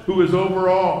flesh, who is over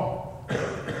all?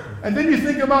 And then you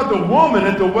think about the woman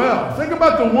at the well. Think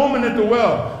about the woman at the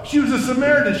well. She was a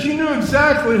Samaritan. She knew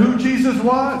exactly who Jesus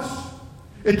was.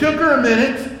 It took her a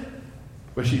minute,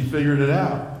 but she figured it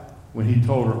out when he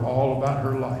told her all about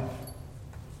her life.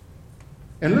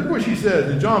 And look what she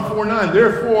says in John 4:9.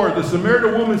 Therefore, the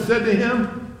Samaritan woman said to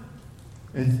him,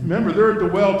 and remember, they're at the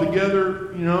well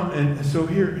together, and so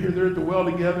here they're at the well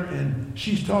together, and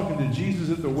she's talking to Jesus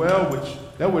at the well, which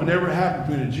that would never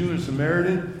happen between a Jew and a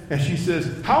Samaritan. And she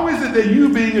says, how is it that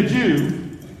you, being a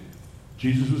Jew,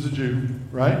 Jesus was a Jew,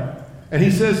 right? And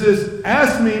he says this,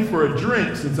 ask me for a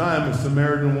drink, since I am a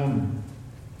Samaritan woman.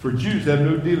 For Jews have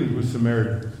no dealings with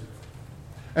Samaritans.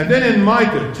 And then in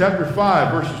Micah chapter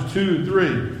 5, verses 2 and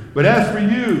 3, but as for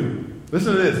you,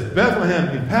 listen to this, Bethlehem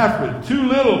Ephrathah, too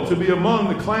little to be among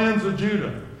the clans of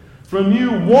Judah. From you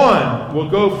one will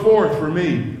go forth for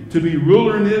me to be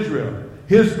ruler in Israel.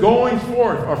 His goings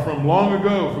forth are from long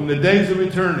ago, from the days of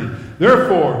eternity.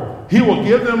 Therefore, he will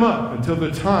give them up until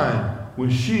the time when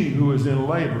she who is in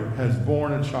labor has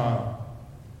borne a child.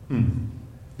 Then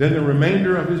the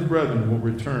remainder of his brethren will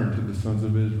return to the sons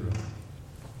of Israel.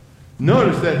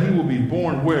 Notice that he will be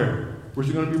born where? Where's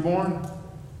he going to be born?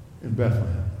 In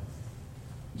Bethlehem.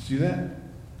 You see that?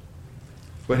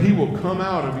 But he will come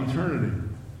out of eternity.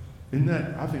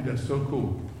 I think that's so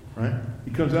cool, right?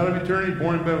 He comes out of eternity,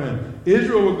 born in Bethlehem.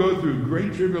 Israel will go through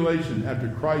great tribulation after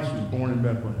Christ was born in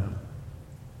Bethlehem.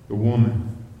 The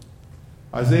woman.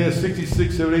 Isaiah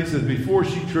 66:7-8 says, before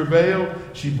she travailed,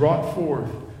 she brought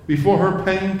forth. Before her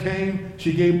pain came,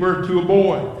 she gave birth to a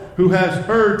boy. Who has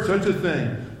heard such a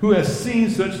thing? Who has seen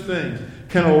such things?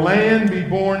 Can a land be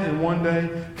born in one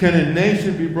day? Can a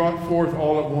nation be brought forth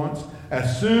all at once?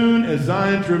 As soon as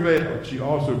Zion travailed, she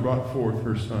also brought forth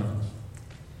her sons.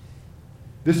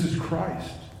 This is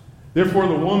Christ. Therefore,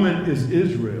 the woman is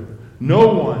Israel.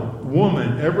 No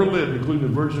woman ever lived, including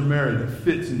the Virgin Mary, that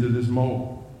fits into this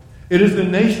mold. It is the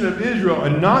nation of Israel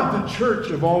and not the church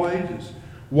of all ages.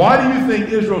 Why do you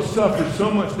think Israel suffered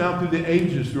so much down through the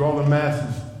ages, through all the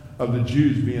masses of the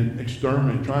Jews being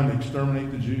exterminated, trying to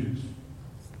exterminate the Jews?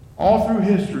 All through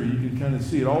history, you can kind of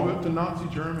see it, all the way up to Nazi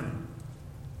Germany.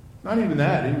 Not even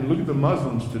that. Even look at the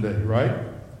Muslims today, right?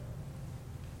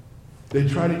 They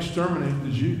try to exterminate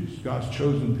the Jews, God's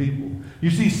chosen people.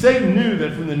 You see, Satan knew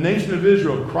that from the nation of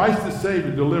Israel, Christ the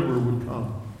Savior, deliverer, would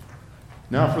come.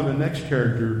 Now for the next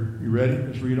character. You ready?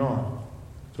 Let's read on.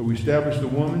 It's So we establish the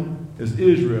woman as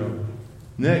Israel.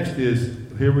 Next is,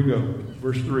 here we go,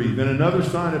 verse 3. Then another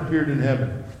sign appeared in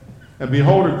heaven. And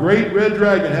behold, a great red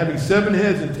dragon having 7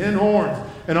 heads and 10 horns,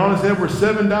 and on his head were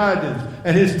 7 diadems,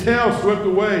 and his tail swept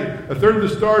away a third of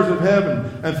the stars of heaven,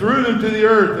 and threw them to the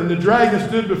earth. And the dragon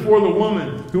stood before the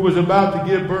woman who was about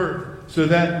to give birth, so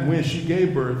that when she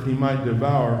gave birth, he might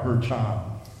devour her child.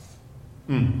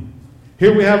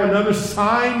 Here we have another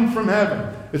sign from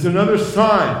heaven. It's another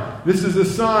sign. This is a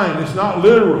sign. It's not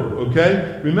literal,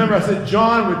 okay? Remember, I said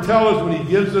John would tell us when he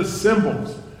gives us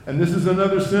symbols. And this is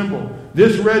another symbol.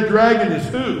 This red dragon is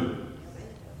who?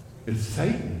 It's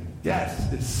Satan.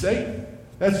 Yes, it's Satan.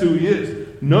 That's who he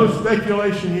is. No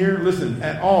speculation here, listen,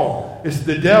 at all. It's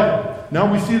the devil.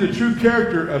 Now we see the true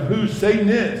character of who Satan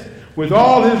is, with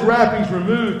all his wrappings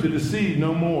removed to deceive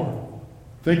no more.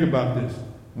 Think about this.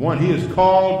 1, he is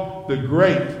called the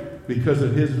Great because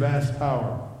of his vast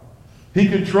power. He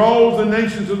controls the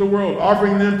nations of the world,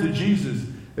 offering them to Jesus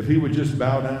if he would just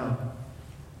bow down.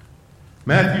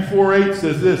 Matthew 4:8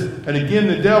 says this, and again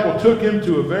the devil took him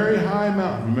to a very high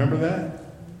mountain. Remember that?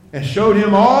 And showed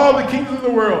him all the kingdoms of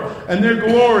the world and their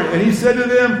glory. And he said to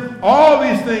them, all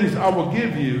these things I will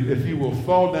give you if you will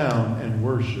fall down and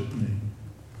worship me.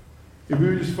 If you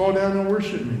would just fall down and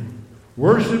worship me.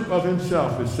 Worship of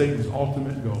himself is Satan's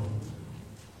ultimate goal.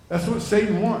 That's what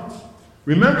Satan wants.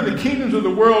 Remember, the kingdoms of the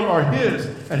world are his,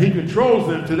 and he controls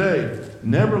them today.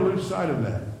 Never lose sight of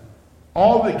that.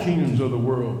 All the kingdoms of the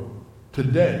world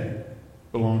today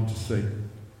belong to Satan.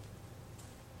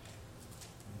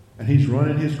 And he's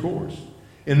running his course.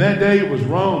 In that day it was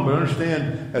Rome, but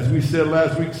understand, as we said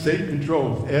last week, Satan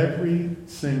controls every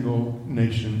single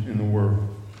nation in the world.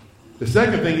 The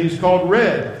second thing, he's called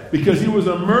Red, because he was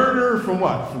a murderer from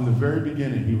what? From the very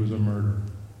beginning, he was a murderer.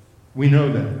 We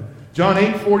know that. John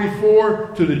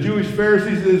 8:44 to the Jewish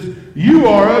Pharisees is, you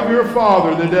are of your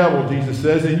father, the devil, Jesus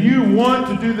says, and you want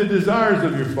to do the desires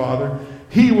of your father.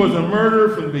 He was a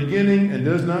murderer from the beginning and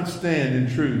does not stand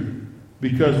in truth.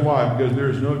 Because why? Because there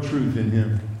is no truth in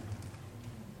him.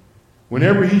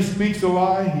 Whenever he speaks a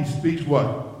lie, he speaks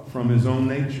what? From his own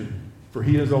nature. For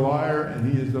he is a liar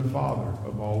and he is the father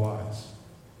of all lies.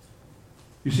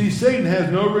 You see, Satan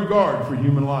has no regard for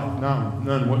human life.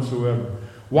 None whatsoever.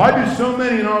 Why do so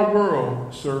many in our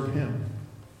world serve him?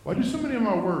 Why do so many in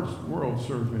our world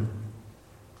serve him?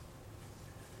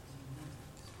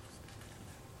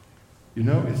 You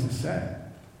know, it's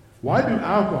sad. Why do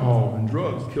alcohol and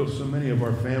drugs kill so many of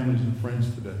our families and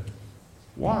friends today?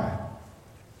 Why?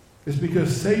 It's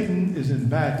because Satan is in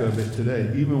back of it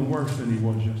today, even worse than he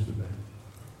was yesterday.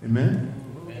 Amen?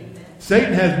 Amen?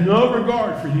 Satan has no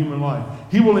regard for human life.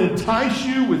 He will entice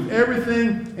you with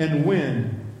everything and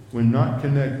win when not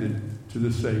connected to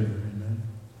the Savior. Amen?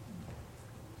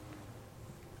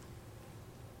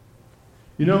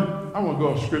 You know, I want to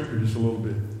go off scripture just a little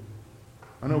bit.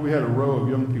 I know we had a row of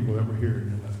young people that were here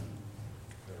and they left.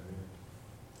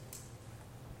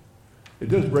 It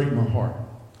does break my heart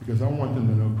because I want them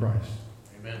to know Christ.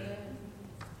 Amen.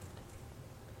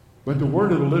 But the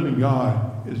word of the living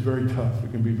God is very tough.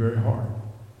 It can be very hard.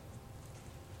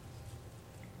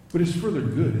 But it's for their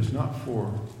good. It's not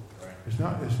for, it's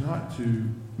not to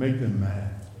make them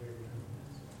mad.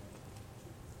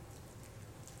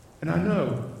 And I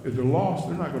know if they're lost,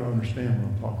 they're not going to understand what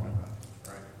I'm talking about.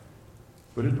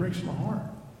 But it breaks my heart.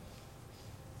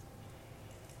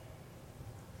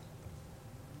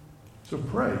 So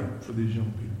pray for these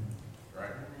young people.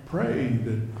 Right. Pray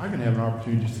that I can have an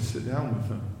opportunity just to sit down with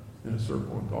them in a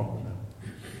circle and talk with them.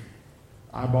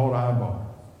 Eyeball to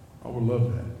eyeball. I would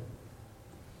love that.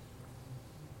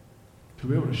 To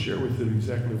be able to share with them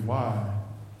exactly why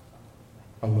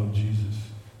I love Jesus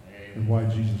and why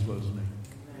Jesus loves me.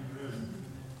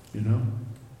 You know?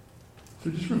 So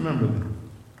just remember them.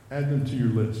 Add them to your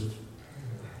list.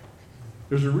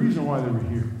 There's a reason why they were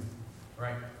here.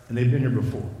 Right. And they've been here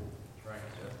before.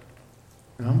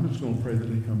 And I'm just going to pray that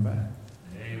they come back.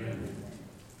 Amen.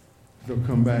 They'll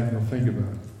come back and they'll think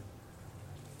about it.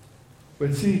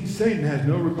 But see, Satan has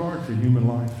no regard for human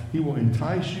life. He will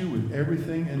entice you with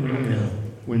everything and win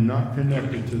when not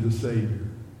connected to the Savior.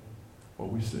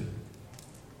 What we see.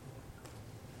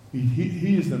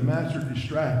 He is the master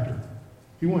distractor.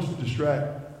 He wants to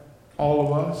distract all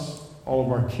of us, all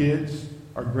of our kids,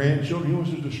 our grandchildren. He wants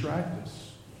to distract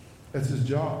us. That's his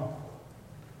job.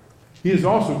 He is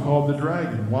also called the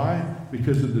dragon. Why?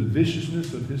 Because of the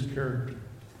viciousness of his character.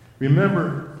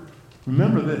 Remember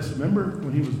this. Remember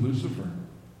when he was Lucifer?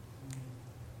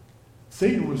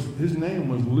 His name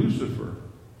was Lucifer,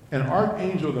 an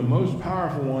archangel, the most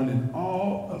powerful one in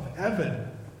all of heaven.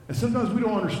 And sometimes we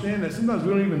don't understand that. Sometimes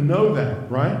we don't even know that,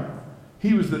 right?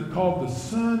 He was called the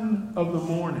Son of the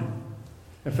Morning.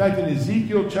 In fact, in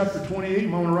Ezekiel chapter 28,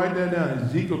 I'm going to write that down.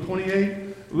 Ezekiel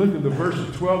 28, look at the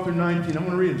verses 12 through 19. I'm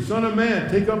going to read them. Son of man,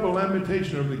 take up a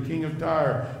lamentation of the king of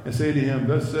Tyre and say to him,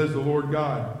 thus says the Lord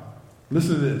God.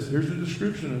 Listen to this. Here's a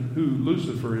description of who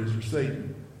Lucifer is, or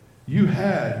Satan. You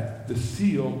had the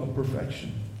seal of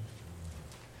perfection.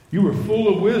 You were full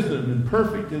of wisdom and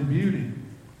perfect in beauty.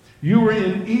 You were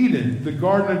in Eden, the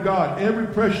garden of God. Every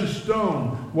precious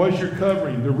stone was your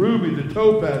covering. The ruby, the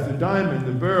topaz, the diamond,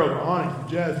 the beryl, the onyx,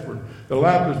 the jasper, the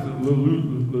lapis, the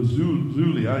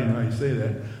lazuli, I don't know how you say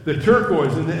that, the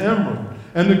turquoise and the emerald,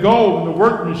 and the gold and the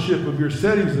workmanship of your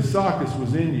settings, the sockets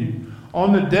was in you.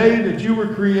 On the day that you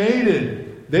were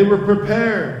created, they were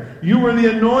prepared. You were the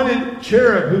anointed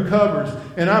cherub who covers,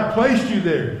 and I placed you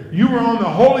there. You were on the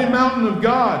holy mountain of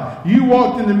God. You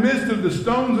walked in the midst of the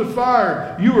stones of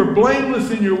fire. You were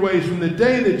blameless in your ways from the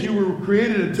day that you were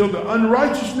created until the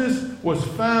unrighteousness was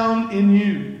found in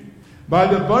you. By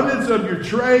the abundance of your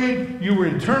trade, you were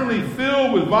internally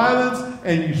filled with violence,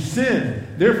 and you sinned.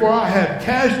 Therefore I have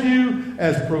cast you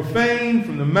as profane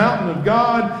from the mountain of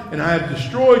God, and I have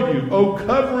destroyed you, O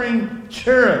covering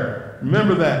cherub.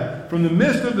 Remember that. From the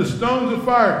midst of the stones of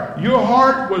fire, your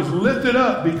heart was lifted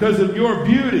up because of your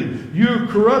beauty. You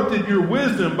corrupted your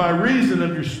wisdom by reason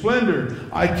of your splendor.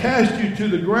 I cast you to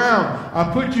the ground.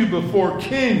 I put you before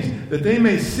kings that they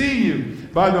may see you.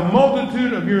 By the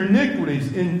multitude of your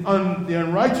iniquities, in the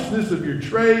unrighteousness of your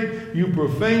trade, you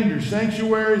profaned your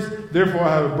sanctuaries. Therefore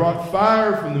I have brought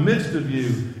fire from the midst of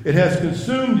you. It has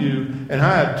consumed you, and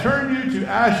I have turned you to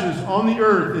ashes on the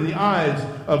earth in the eyes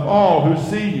of all who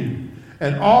see you.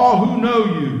 And all who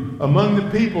know you among the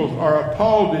peoples are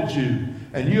appalled at you,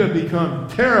 and you have become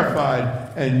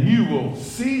terrified, and you will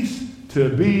cease to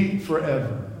be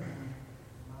forever.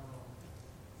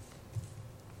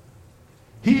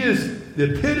 He is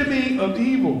the epitome of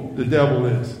evil, the devil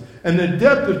is, and the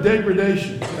depth of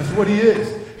degradation. That's what he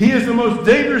is. He is the most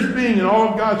dangerous being in all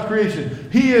of God's creation.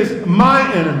 He is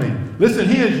my enemy. Listen,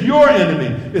 he is your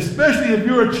enemy, especially if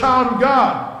you're a child of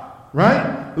God,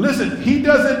 right? Listen, if he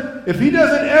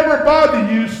doesn't ever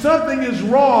bother you, something is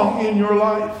wrong in your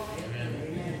life.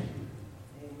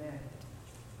 Amen.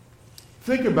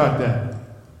 Think about that.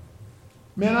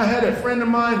 Man, I had a friend of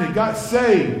mine that got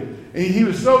saved. And he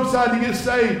was so excited to get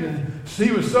saved. And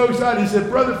he was so excited. He said,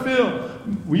 Brother Phil,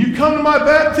 will you come to my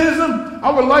baptism?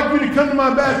 I would like you to come to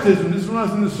my baptism. This is when I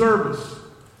was in the service.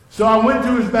 So I went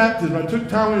to his baptism. I took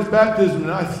time with his baptism.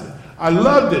 And I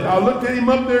loved it. I looked at him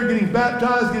up there getting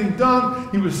baptized, getting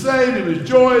dunked. He was saved. It was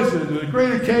joyous. It was a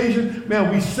great occasion. Man,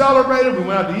 we celebrated. We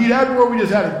went out to eat afterward. We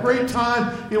just had a great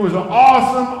time. It was an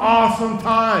awesome, awesome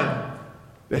time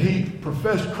that he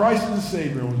professed Christ as a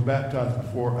Savior and was baptized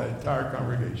before an entire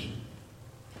congregation.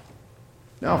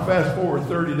 Now fast forward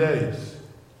 30 days.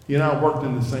 He and I worked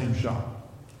in the same shop.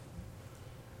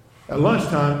 At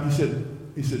lunchtime,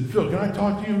 he said, Phil, can I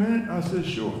talk to you a minute? I said,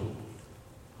 sure.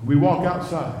 We walk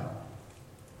outside.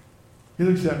 He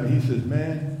looks at me. He says,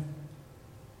 man,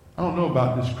 I don't know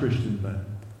about this Christian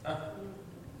thing.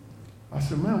 I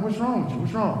said, man, what's wrong with you?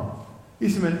 What's wrong? He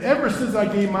said, man, ever since I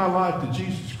gave my life to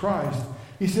Jesus Christ,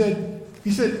 he said,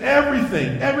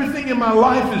 everything in my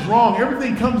life is wrong.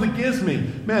 Everything comes against me.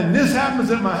 Man, this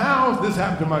happens at my house. This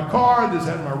happened to my car. This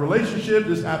happened to my relationship.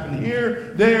 This happened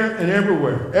here, there, and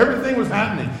everywhere. Everything was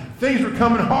happening. Things were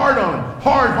coming hard on him.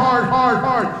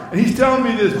 Hard. And he's telling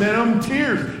me this, man. I'm in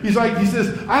tears. He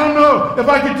says, I don't know if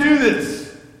I could do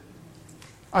this.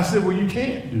 I said, well, you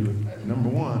can't do it, number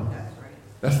one.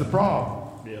 That's the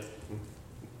problem. Yeah.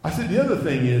 I said, the other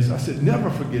thing is, I said,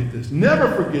 never forget this.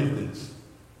 Never forget this.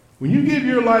 When you give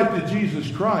your life to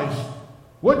Jesus Christ,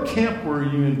 what camp were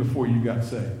you in before you got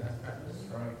saved?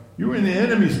 You were in the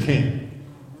enemy's camp.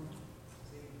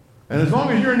 And as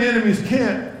long as you're in the enemy's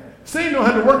camp, Satan don't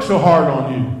have to work so hard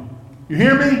on you. You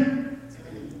hear me?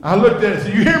 I looked at it and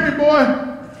said, you hear me, boy?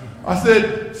 I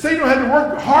said, Satan don't have to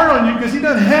work hard on you because he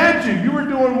done had you. You were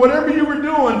doing whatever you were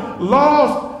doing,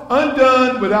 lost,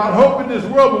 undone, without hope in this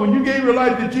world. But when you gave your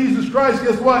life to Jesus Christ,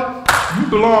 guess what? You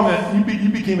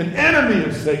became an enemy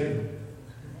of Satan.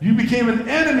 You became an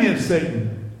enemy of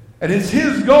Satan. And it's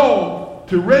his goal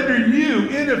to render you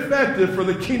ineffective for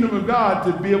the kingdom of God,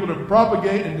 to be able to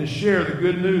propagate and to share the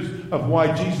good news of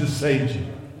why Jesus saved you.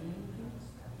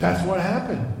 That's what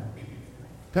happened.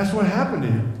 That's what happened to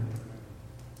him.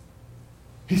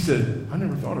 He said, I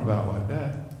never thought about it like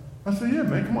that. I said, yeah,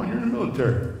 man, come on, you're in the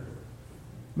military.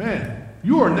 Man,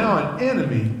 you are now an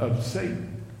enemy of Satan.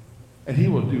 And he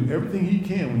will do everything he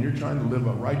can when you're trying to live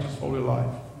a righteous, holy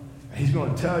life. And he's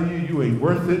going to tell you ain't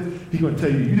worth it. He's going to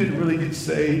tell you didn't really get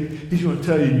saved. He's going to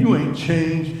tell you ain't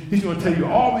changed. He's going to tell you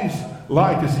all these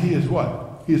lie because he is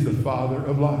what? He is the father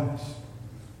of lies.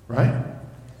 Right?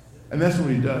 And that's what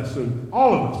he does. So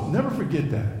all of us, never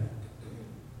forget that.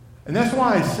 And that's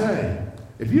why I say,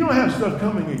 if you don't have stuff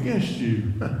coming against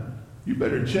you, you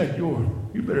better check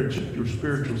your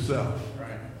spiritual self.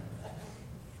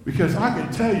 Because I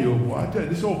can tell you,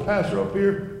 this old pastor up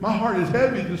here, my heart is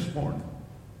heavy this morning.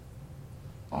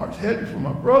 My heart's heavy for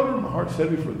my brother. My heart's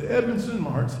heavy for the Evanson.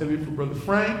 My heart's heavy for Brother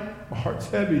Frank. My heart's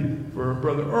heavy for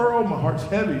Brother Earl. My heart's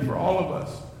heavy for all of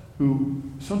us who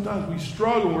sometimes we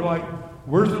struggle. We're like,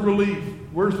 where's the relief?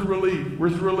 Where's the relief?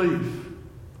 Where's the relief?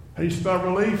 How do you spell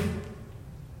relief?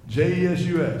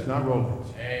 J-E-S-U-S, not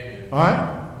Rolex. All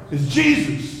right? It's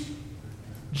Jesus.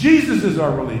 Jesus is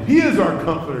our relief. He is our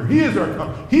comforter. He is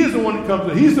the one that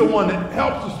comes. He's the one that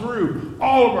helps us through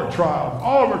all of our trials.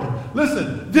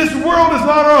 Listen, this world is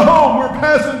not our home. We're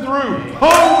passing through.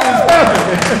 Home is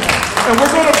heaven. And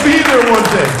we're going to be there one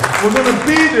day. We're going to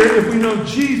be there if we know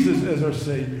Jesus as our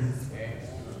Savior.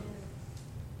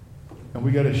 And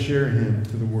we got to share him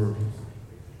to the world.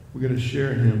 We got to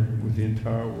share him with the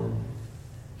entire world.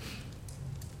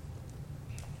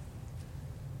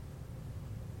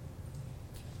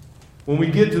 When we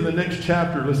get to the next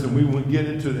chapter, listen, we will get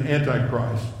into the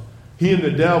Antichrist. He and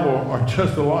the devil are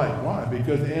just alike. Why?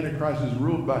 Because the Antichrist is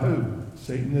ruled by who?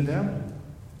 Satan the devil.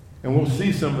 And we'll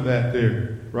see some of that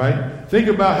there, right? Think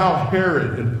about how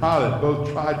Herod and Pilate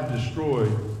both tried to destroy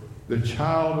the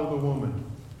child of the woman.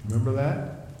 Remember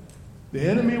that? The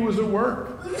enemy was at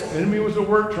work. The enemy was at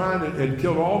work had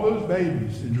killed all those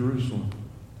babies in Jerusalem.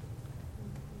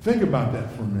 Think about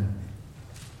that for a minute.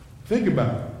 Think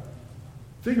about it.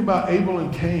 Think about Abel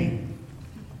and Cain.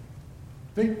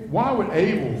 Why would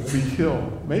Abel be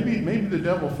killed? Maybe the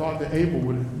devil thought that Abel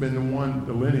would have been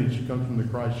the lineage that comes from the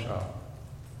Christ child.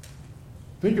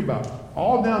 Think about it.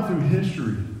 All down through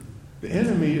history, the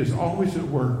enemy is always at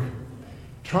work,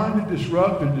 trying to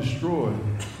disrupt and destroy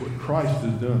what Christ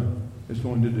is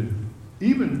going to do.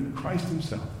 Even Christ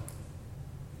himself.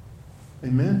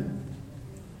 Amen?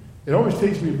 It always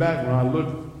takes me back when I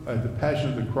look at the Passion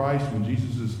of the Christ, when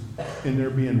Jesus is in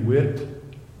there being whipped,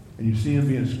 and you see him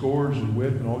being scourged and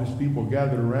whipped, and all these people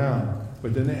gathered around.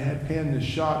 But then they had panned this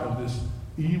shot of this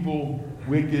evil,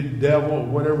 wicked devil,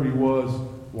 whatever he was,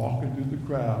 walking through the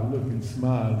crowd, looking,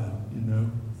 smiling, you know.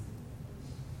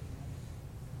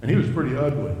 And he was pretty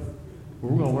ugly.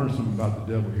 But we're going to learn something about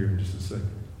the devil here in just a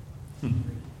second.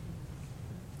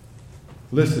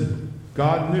 Listen,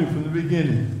 God knew from the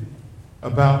beginning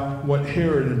about what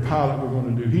Herod and Pilate were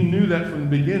going to do. He knew that from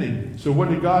the beginning. So what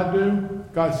did God do?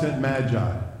 God sent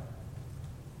Magi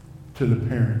to the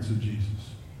parents of Jesus,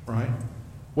 right?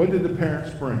 What did the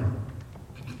parents bring?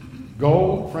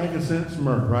 Gold, frankincense,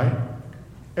 myrrh, right?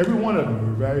 Every one of them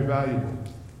were very valuable.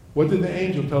 What did the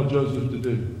angel tell Joseph to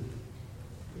do?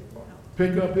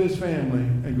 Pick up his family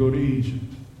and go to Egypt.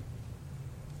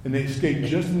 And they escaped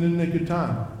just in the nick of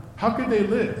time. How could they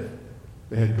live?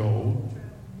 They had gold,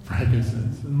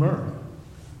 frankincense, and myrrh.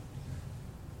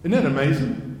 Isn't that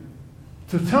amazing?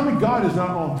 So tell me God is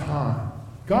not on time.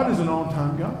 God is an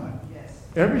on-time God. Yes.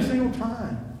 Every single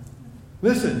time.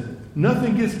 Listen,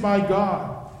 nothing gets by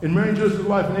God in Mary and Joseph's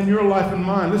life and in your life and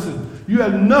mine. Listen, you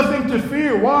have nothing to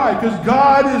fear. Why? Because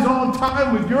God is on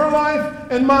time with your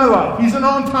life and my life. He's an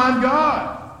on-time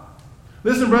God.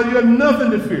 Listen, brother, you have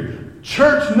nothing to fear.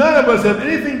 Church, none of us have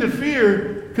anything to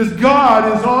fear because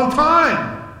God is on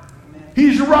time.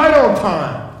 He's right on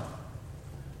time.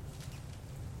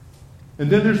 And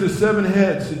then there's the 7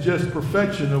 heads, suggests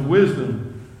perfection of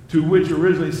wisdom, to which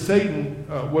originally Satan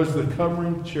was the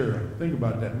covering cherub. Think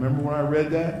about that. Remember when I read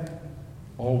that?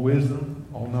 All wisdom,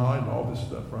 all knowledge, all this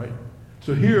stuff, right?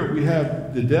 So here we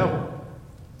have the devil.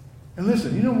 And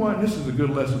listen, you know what? This is a good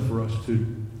lesson for us too.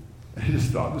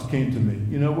 This came to me.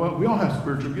 You know what? We all have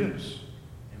spiritual gifts.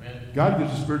 Amen. God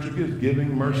gives us spiritual gifts,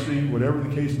 giving, mercy, whatever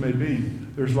the case may be.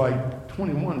 There's like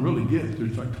 21 really gifts.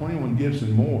 There's like 21 gifts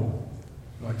and more.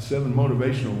 Like 7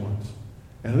 motivational ones.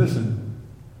 And listen,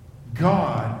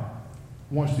 God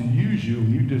wants to use you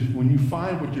when you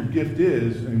find what your gift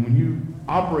is and when you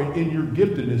operate in your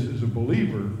giftedness as a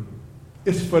believer,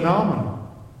 it's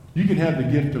phenomenal. You can have the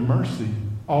gift of mercy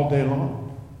all day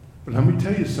long. But let me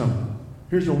tell you something.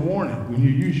 Here's a warning. When you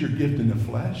use your gift in the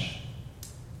flesh,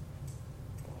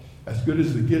 as good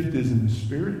as the gift is in the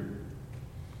spirit,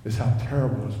 is how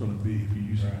terrible it's going to be if you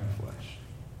use it in the flesh.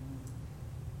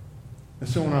 And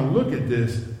so when I look at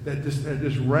this, that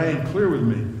just rang clear with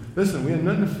me. Listen, we have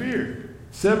nothing to fear.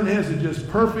 7 heads is just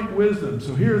perfect wisdom.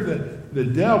 So here the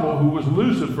devil, who was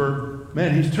Lucifer,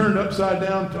 man, he's turned upside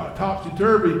down,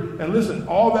 topsy-turvy. And listen,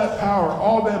 all that power,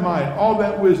 all that might, all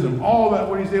that wisdom, all that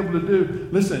what he's able to do,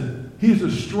 listen, he's a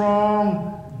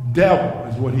strong devil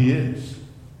is what he is.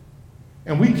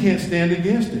 And we can't stand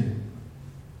against him.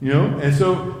 You know, and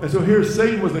so here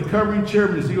Satan was the covering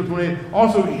cherub in Ezekiel 28.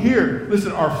 Also here,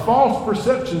 listen, are false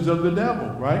perceptions of the devil,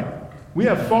 right? We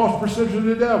have false perceptions of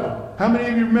the devil. How many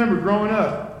of you remember growing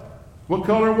up? What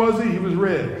color was he? He was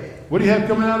red. What do you have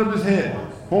coming out of his head?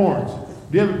 Horns.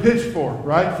 Do you have a pitchfork,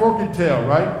 right? Forked tail,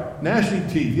 right? Gnashing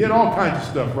teeth. He had all kinds of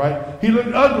stuff, right? He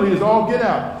looked ugly as all get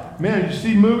out. Man, you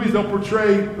see movies, they'll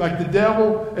portray like the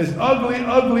devil as ugly,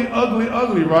 ugly, ugly,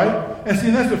 ugly, right? And see,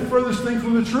 that's the furthest thing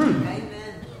from the truth. Amen.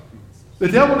 The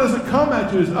devil doesn't come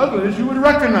at you as ugly as you would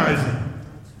recognize him.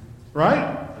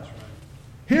 Right?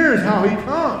 Here's how he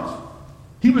comes.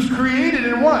 He was created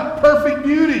in what? Perfect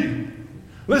beauty.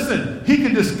 Listen, he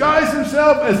can disguise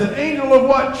himself as an angel of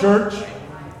what, church?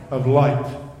 Of light.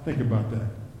 Think about that.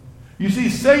 You see,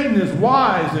 Satan is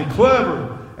wise and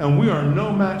clever, and we are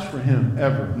no match for him,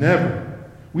 ever. Never.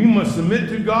 We must submit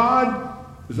to God.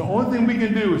 Because the only thing we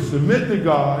can do is submit to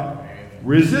God,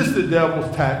 resist the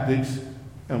devil's tactics,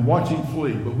 and watch him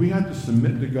flee. But we have to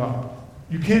submit to God.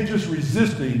 You can't just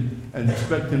resist him and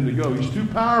expect him to go. He's too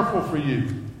powerful for you.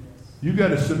 You got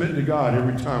to submit to God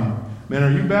every time. Man,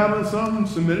 are you battling something?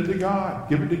 Submit it to God.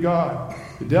 Give it to God.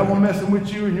 The devil messing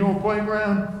with you in your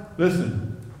playground?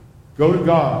 Listen. Go to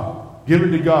God. Give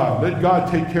it to God. Let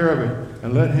God take care of it.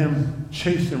 And let him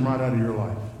chase him right out of your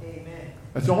life. Amen.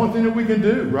 That's the only thing that we can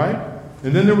do, right?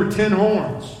 And then there were 10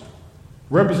 horns.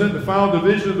 Represent the final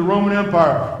division of the Roman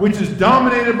Empire, which is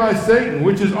dominated by Satan,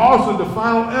 which is also the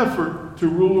final effort to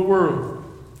rule the world.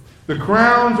 The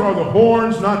crowns are the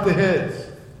horns, not the heads.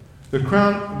 The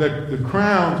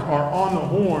crowns are on the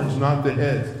horns, not the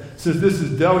heads, since this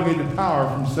is delegated power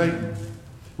from Satan.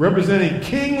 Representing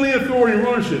kingly authority and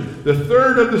rulership, the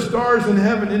third of the stars in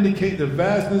heaven indicate the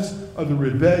vastness of the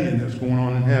rebellion that's going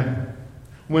on in heaven.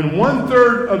 When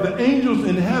 1/3 of the angels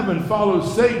in heaven follow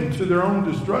Satan to their own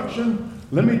destruction,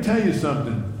 let me tell you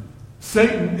something.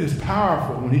 Satan is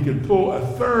powerful when he can pull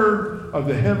 1/3 of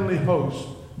the heavenly host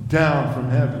down from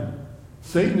heaven.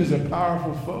 Satan is a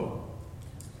powerful foe.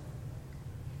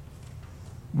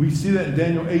 We see that in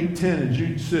Daniel 8:10 and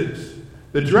Jude 6.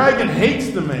 The dragon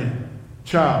hates the man,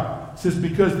 child. Since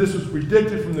because this was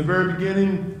predicted from the very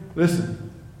beginning,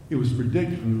 listen, it was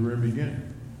predicted from the very beginning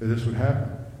that this would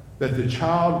happen. That the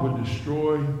child would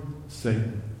destroy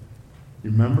Satan.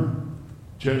 You remember?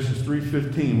 Genesis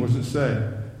 3:15, what does it say?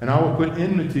 And I will put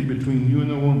enmity between you and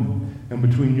the woman, and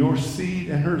between your seed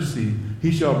and her seed.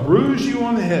 He shall bruise you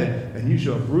on the head, and you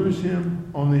shall bruise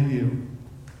him on the heel.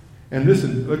 And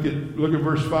listen, look at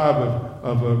verse 5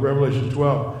 of Revelation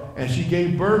 12. And she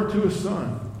gave birth to a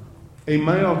son, a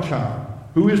male child,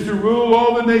 who is to rule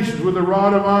all the nations with a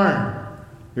rod of iron.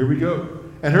 Here we go.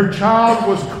 And her child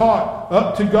was caught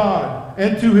up to God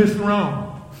and to his throne.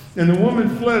 And the woman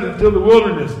fled into the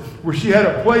wilderness, where she had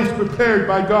a place prepared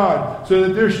by God, so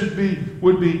that there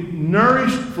would be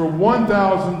nourished for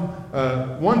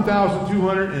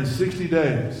 1,260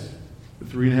 days, for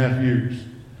 3.5 years.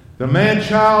 The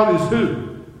man-child is who?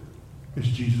 It's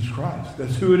Jesus Christ.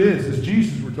 That's who it is. It's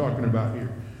Jesus we're talking about here.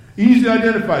 Easy to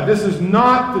identify. This is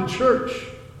not the church.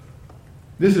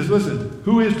 This is, listen,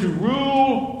 who is to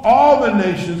rule all the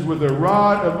nations with a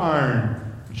rod of iron.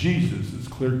 Jesus. It's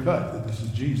clear cut that this is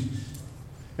Jesus.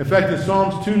 In fact, in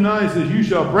Psalms 2:9 it says, you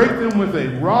shall break them with a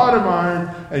rod of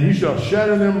iron, and you shall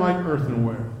shatter them like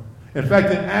earthenware. In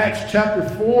fact, in Acts chapter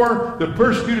 4, the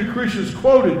persecuted Christians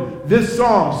quoted this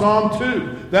psalm, Psalm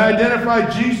 2, that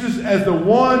identified Jesus as the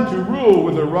one to rule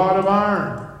with a rod of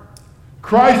iron.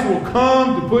 Christ will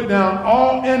come to put down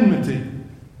all enmity,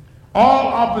 all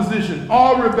opposition,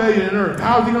 all rebellion in earth.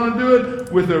 How is he going to do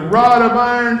it? With a rod of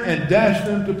iron and dash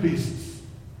them to pieces.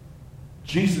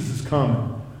 Jesus is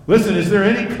coming. Listen, is there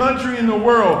any country in the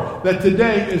world that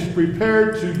today is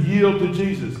prepared to yield to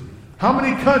Jesus? How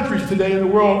many countries today in the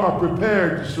world are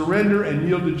prepared to surrender and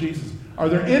yield to Jesus? Are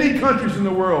there any countries in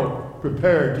the world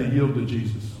prepared to yield to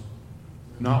Jesus?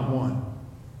 Not one.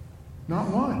 Not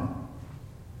one.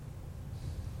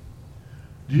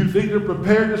 Do you think they're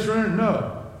prepared to surrender?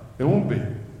 No, they won't be.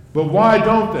 But why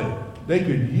don't they? They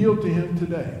could yield to him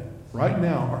today. Right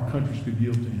now, our countries could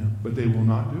yield to him, but they will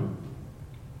not do it.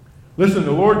 Listen,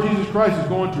 the Lord Jesus Christ is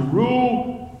going to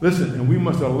rule. Listen, and we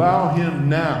must allow him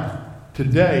now.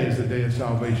 Today is the day of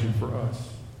salvation for us.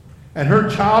 And her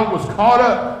child was caught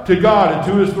up to God and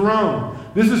to his throne.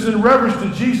 This is in reference to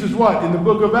Jesus, what? In the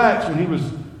book of Acts,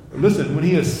 when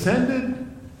he ascended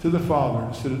to the Father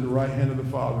and stood at the right hand of the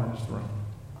Father in his throne.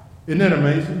 Isn't that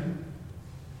amazing?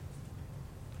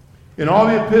 In all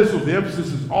the epistles, the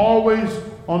emphasis is always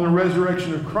on the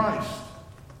resurrection of Christ.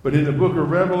 But in the book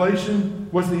of Revelation,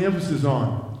 what's the emphasis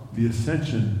on? the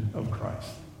ascension of Christ.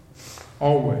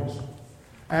 Always.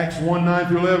 Acts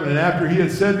 1:9-11. And after he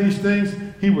had said these things,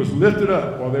 he was lifted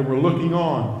up while they were looking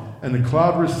on, and the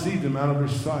cloud received him out of their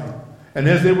sight. And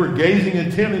as they were gazing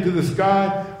intently to the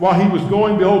sky, while he was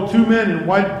going, behold, 2 men in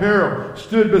white apparel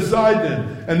stood beside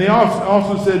them. And they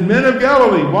also said, Men of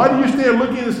Galilee, why do you stand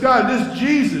looking in the sky? This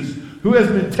Jesus, who has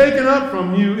been taken up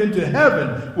from you into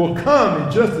heaven, will come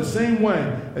in just the same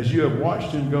way as you have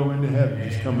watched him go into heaven.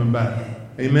 He's coming back.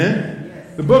 Amen?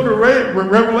 The book of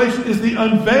Revelation is the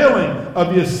unveiling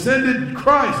of the ascended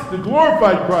Christ, the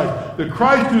glorified Christ, the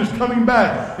Christ who is coming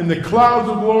back in the clouds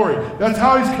of glory. That's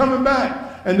how he's coming back.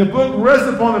 And the book rests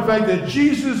upon the fact that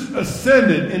Jesus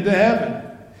ascended into heaven.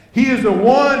 He is the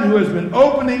one who has been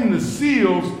opening the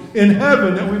seals in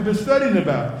heaven that we've been studying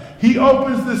about. He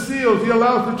opens the seals. He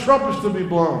allows the trumpets to be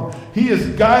blown. He is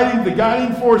the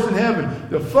guiding force in heaven.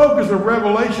 The focus of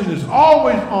Revelation is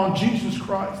always on Jesus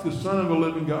Christ, the Son of the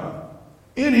living God,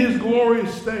 in his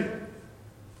glorious state.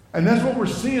 And that's what we're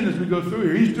seeing as we go through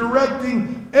here. He's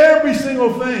directing every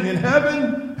single thing in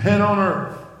heaven and on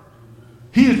earth.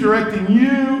 He is directing you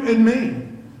and me.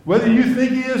 Whether you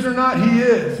think he is or not, he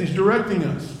is. He's directing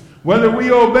us. Whether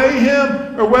we obey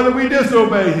him or whether we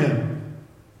disobey him,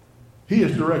 he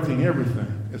is directing everything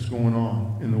that's going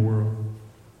on in the world.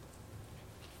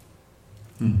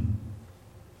 In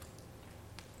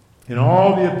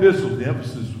all the epistles, the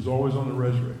emphasis was always on the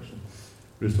resurrection,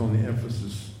 but it's on the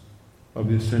emphasis of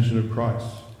the ascension of Christ.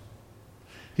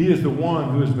 He is the one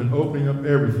who has been opening up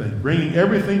everything, bringing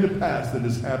everything to pass that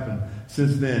has happened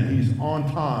since then. He's on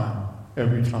time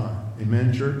every time.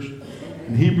 Amen, church?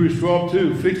 In Hebrews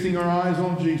 12:2, fixing our eyes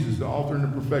on Jesus, the author and the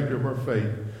perfecter of our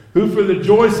faith, who for the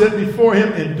joy set before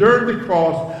him endured the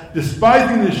cross,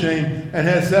 despising the shame, and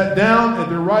has sat down at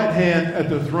the right hand at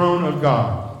the throne of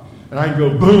God. And I can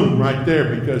go boom right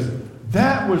there, because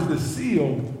that was the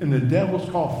seal in the devil's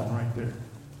coffin right there.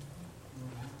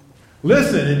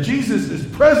 Listen, and Jesus is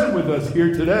present with us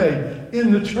here today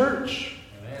in the church.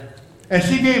 Amen. And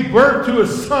she gave birth to a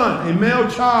son, a male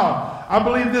child. I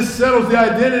believe this settles the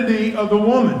identity of the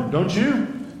woman, don't you?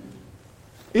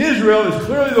 Israel is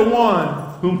clearly the one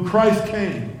whom Christ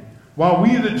came, while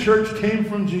we, the church, came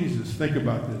from Jesus. Think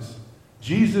about this.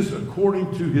 Jesus,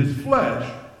 according to his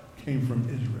flesh, came from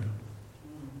Israel.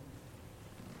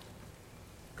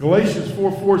 Galatians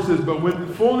 4:4 says, But when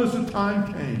the fullness of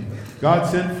time came, God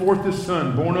sent forth his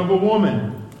Son, born of a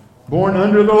woman, born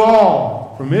under the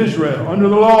law, from Israel, under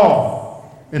the law.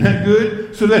 Isn't that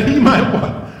good? So that he might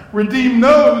what? Redeem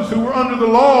those who were under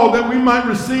the law, that we might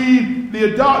receive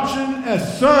the adoption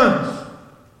as sons.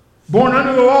 Born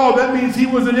under the law, that means he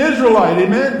was an Israelite.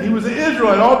 Amen? He was an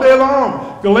Israelite all day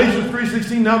long. Galatians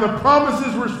 3:16, Now the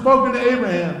promises were spoken to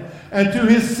Abraham and to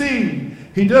his seed.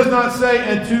 He does not say,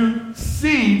 and to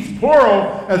seeds,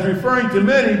 plural, as referring to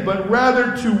many, but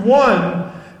rather to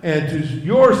one, and to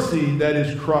your seed, that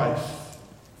is Christ.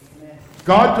 Amen.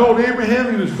 God told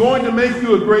Abraham he was going to make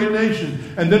you a great nation.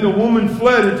 And then the woman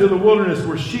fled into the wilderness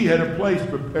where she had a place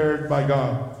prepared by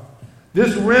God.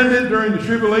 This remnant during the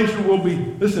tribulation will be,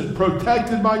 listen,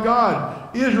 protected by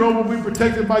God. Israel will be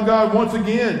protected by God once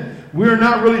again. We're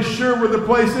not really sure where the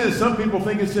place is. Some people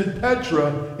think it's in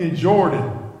Petra in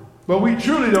Jordan. But we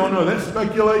truly don't know. That's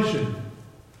speculation.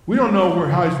 We don't know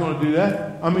how he's going to do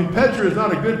that. I mean, Petra is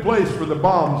not a good place for the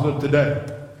bombs of today.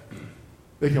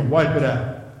 They can wipe it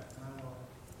out.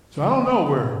 So I don't know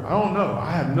where. I don't know.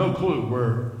 I have no clue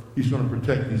where he's going to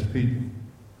protect these people.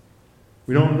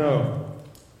 We don't know.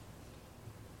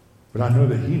 But I know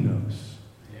that he knows.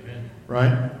 Amen.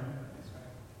 Right?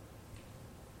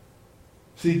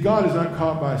 See, God is not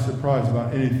caught by surprise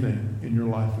about anything in your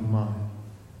life and mine.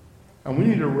 And we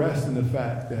need to rest in the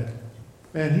fact that,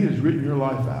 man, he has written your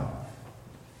life out.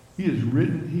 He has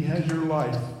your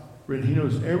life written. He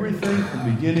knows everything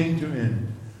from beginning to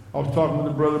end. I was talking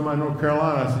with a brother of mine in North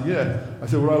Carolina. I said, yeah. I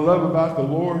said, what I love about the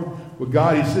Lord, with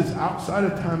God, he sits outside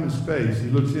of time and space. He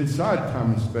looks inside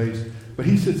time and space, but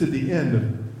he sits at the end of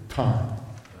time.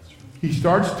 He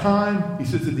starts time, he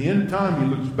sits at the end of time,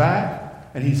 he looks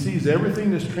back, and he sees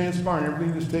everything that's transpiring,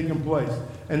 everything that's taking place.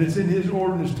 And it's in his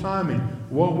order and his timing.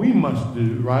 What we must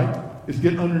do, right, is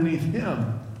get underneath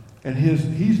him. And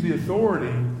he's the authority,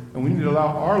 and we need to allow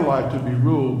our life to be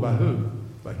ruled by who?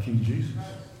 By King Jesus.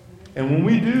 And when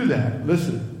we do that,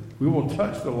 listen, we will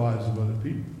touch the lives of other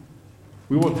people.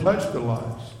 We will touch the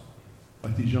lives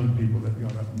like these young people that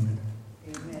got up and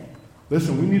made. Amen.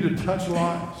 Listen, we need to touch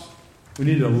lives. We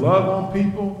need to love on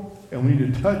people. And we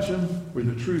need to touch them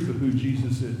with the truth of who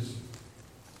Jesus is.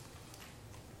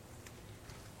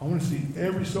 I want to see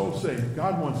every soul saved.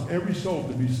 God wants every soul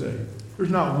to be saved. There's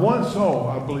not one soul,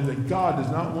 I believe, that God does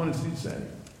not want to see saved.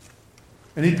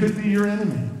 And he could be your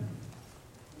enemy.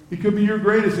 He could be your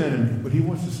greatest enemy, but he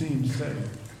wants to see him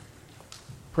saved.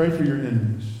 Pray for your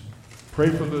enemies. Pray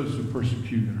for those who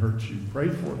persecute and hurt you. Pray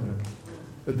for them,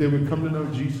 that they would come to know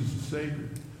Jesus as Savior.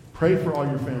 Pray for all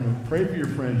your family. Pray for your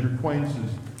friends, your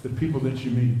acquaintances, the people that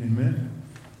you meet. Amen?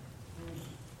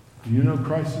 Do you know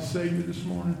Christ as Savior this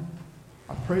morning?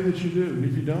 I pray that you do. And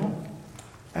if you don't,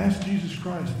 ask Jesus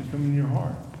Christ to come in your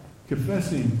heart.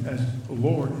 Confess him as the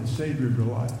Lord and Savior of your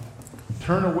life.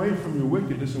 Turn away from your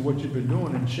wickedness and what you've been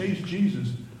doing and chase Jesus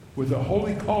with a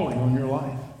holy calling on your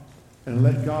life. And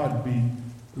let God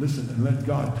and let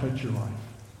God touch your life.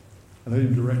 And let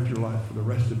him direct your life for the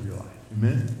rest of your life.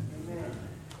 Amen? Amen.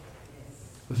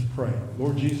 Let's pray.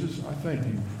 Lord Jesus, I thank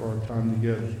you for our time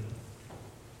together.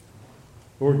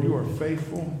 Lord, you are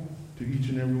faithful to each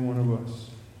and every one of us.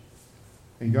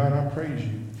 And God, I praise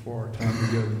you for our time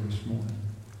together this morning.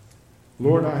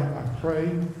 Lord, I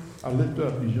pray, I lift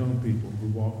up these young people who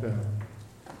walked out.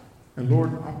 And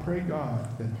Lord, I pray,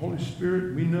 God, that Holy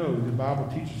Spirit, we know the Bible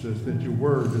teaches us that your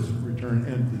word doesn't return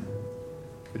empty.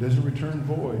 It doesn't return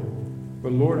void.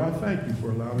 But Lord, I thank you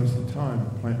for allowing us the time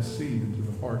to plant seed into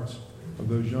the hearts of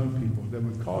those young people that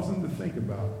would cause them to think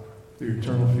about their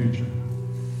eternal future.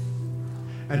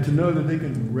 And to know that they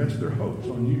can rest their hopes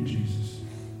on you, Jesus,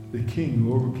 the King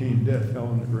who overcame death, hell,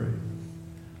 and the grave.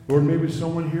 Lord, maybe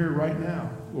someone here right now,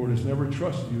 Lord, has never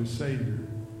trusted you as Savior.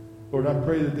 Lord, I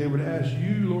pray that they would ask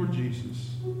you, Lord Jesus,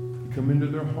 to come into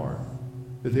their heart,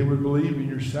 that they would believe in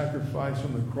your sacrifice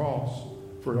on the cross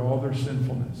for all their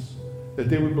sinfulness, that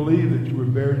they would believe that you were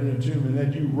buried in a tomb and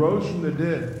that you rose from the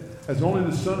dead as only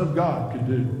the Son of God could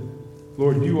do.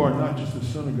 Lord, you are not just the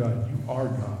Son of God, you are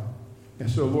God. And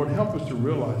so, Lord, help us to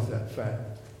realize that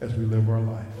fact as we live our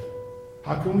life.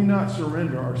 How can we not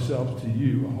surrender ourselves to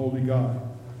you, a holy God,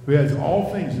 who has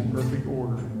all things in perfect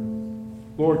order?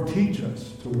 Lord, teach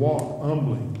us to walk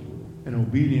humbly and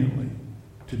obediently,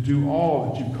 to do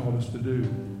all that you've called us to do.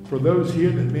 For those here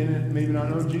that maybe not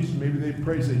know Jesus, maybe they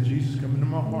pray, say, Jesus, come into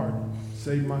my heart.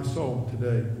 Save my soul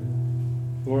today.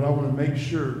 Lord, I want to make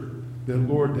sure that,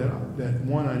 Lord, that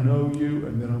one, I know you,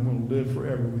 and that I'm going to live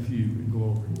forever with you in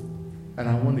glory. And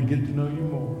I want to get to know you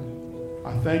more.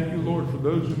 I thank you, Lord, for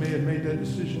those who may have made that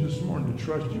decision this morning to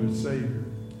trust you as Savior.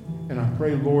 And I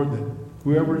pray, Lord, that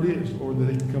whoever it is, Lord, that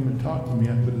they can come and talk to me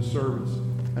after the service.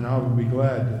 And I will be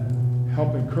glad to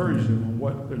help encourage them on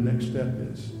what their next step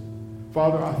is.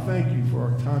 Father, I thank you for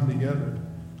our time together.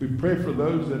 We pray for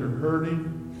those that are hurting.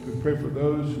 We pray for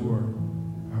those who are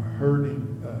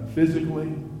hurting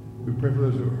physically. We pray for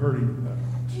those who are hurting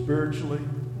spiritually.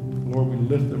 Lord, we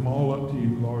lift them all up to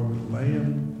you, Lord. We lay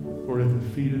them, Lord, at the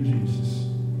feet of Jesus.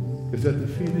 It's at the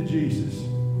feet of Jesus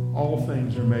all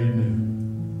things are made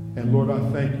new. And Lord, I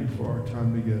thank you for our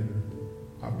time together.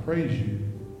 I praise you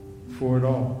for it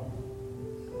all.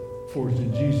 For it's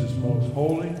in Jesus' most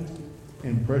holy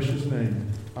and precious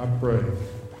name I pray.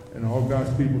 And all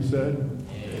God's people said,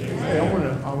 amen. Hey,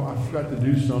 I forgot to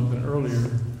do something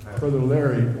earlier. Brother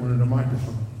Larry wanted a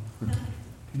microphone.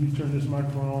 Can you turn this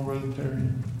microphone on, Brother Terry?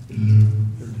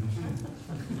 There it is.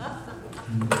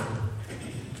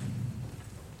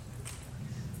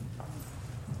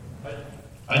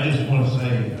 I just want to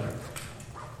say,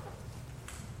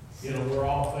 we're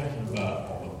all thinking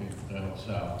about all the people down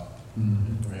south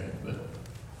and praying, but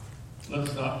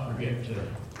let's not forget to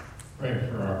pray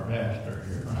for our pastor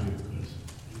here too, because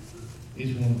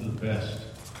he's one of the best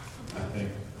I think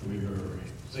we've ever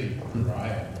seen, or I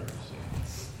have ever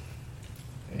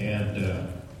seen. And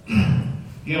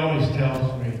he always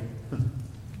tells me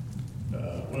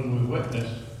when we witness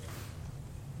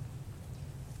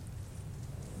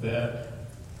that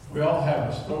we all have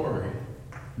a story,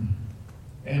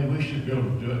 and we should be able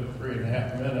to do it in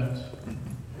 3.5 minutes.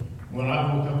 When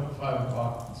I woke up at 5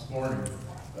 o'clock this morning,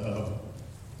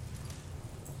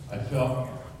 I felt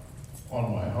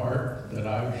on my heart that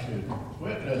I should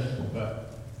witness,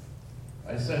 but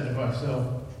I said to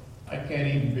myself, I can't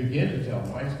even begin to tell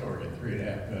my story in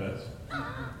 3.5 minutes.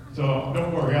 So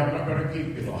don't worry, I'm not going to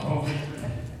keep you long.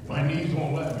 My knees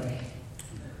won't let me.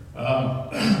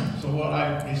 So what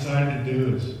I decided to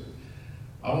do is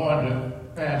I wanted to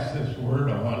pass this word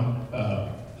on.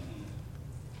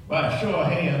 By a show of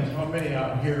hands, how many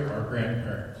out here are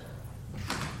grandparents?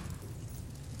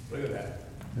 Look at that.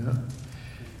 Yeah.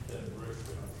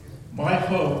 My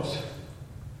folks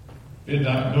did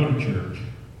not go to church,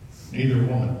 neither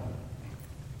one.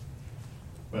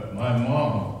 But my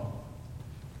mom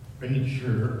made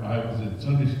sure I was in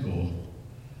Sunday school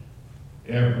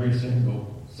every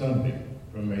single Sunday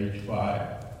from age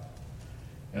 5.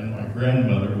 And my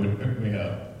grandmother would pick me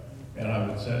up, and I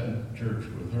would sit in church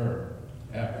with her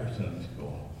after Sunday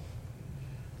school.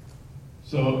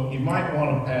 So you might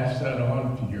want to pass that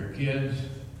on to your kids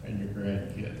and your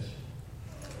grandkids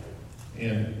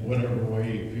in whatever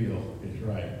way you feel is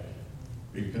right,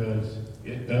 because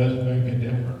it does make a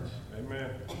difference. Amen.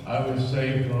 I was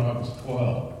saved when I was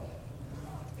 12,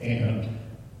 and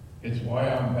it's why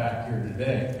I'm back here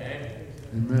today.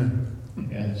 Amen.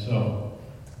 And so,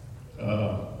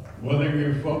 whether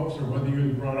you're folks or whether you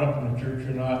were brought up in the church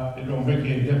or not, it don't make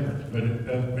any difference, but it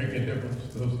does make a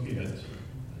difference to those kids.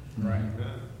 Right.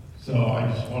 So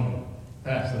I just want to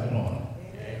pass that on.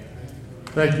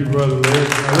 Thank you, Brother Larry.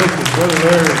 Now listen, Brother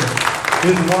Larry,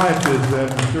 his wife is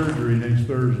having surgery next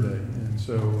Thursday. And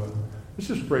so let's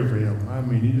just pray for him. I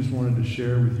mean, he just wanted to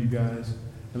share with you guys.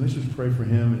 And let's just pray for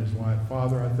him and his wife.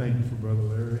 Father, I thank you for Brother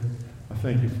Larry. I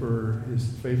thank you for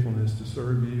his faithfulness to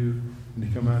serve you and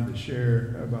to come out and to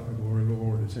share about the glory of the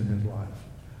Lord that's in his life.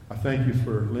 I thank you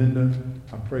for Linda.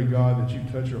 I pray, God, that you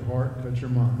touch her heart, touch her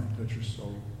mind, touch her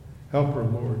soul. Help her,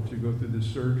 Lord, to go through this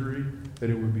surgery, that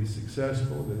it would be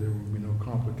successful, that there would be no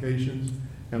complications,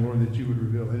 and, Lord, that you would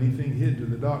reveal anything hid to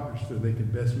the doctors so they can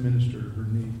best minister to her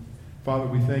need. Father,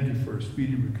 we thank you for a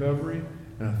speedy recovery,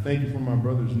 and I thank you for my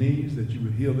brother's knees, that you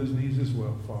would heal his knees as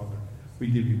well, Father. We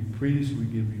give you praise, we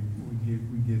give you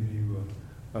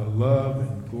love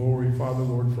and glory, Father,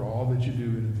 Lord, for all that you do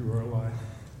in and through our life.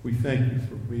 We thank you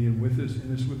for being with us,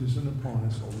 in us, with us, and upon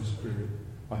us, Holy Spirit.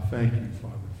 I thank you,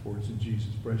 Father, for it's in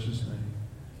Jesus' precious name.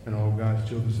 And all God's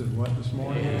children said what this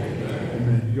morning? Amen.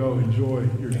 Amen. Go enjoy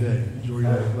your day. Enjoy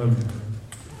your day. Love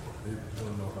you.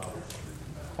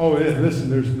 Oh, yeah, listen,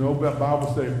 there's no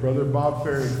Bible study. Brother Bob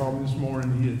Ferry called me this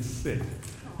morning. He is sick.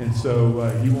 And so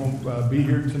he won't be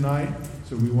here tonight.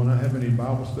 So we will not have any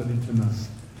Bible study tonight.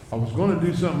 I was going to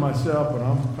do something myself, but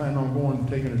I'm planning on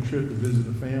taking a trip to visit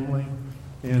a family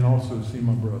and also to see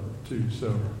my brother, too.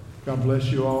 So God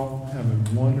bless you all. Have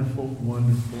a wonderful,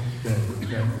 wonderful day.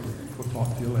 Okay? We'll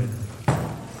talk to you later.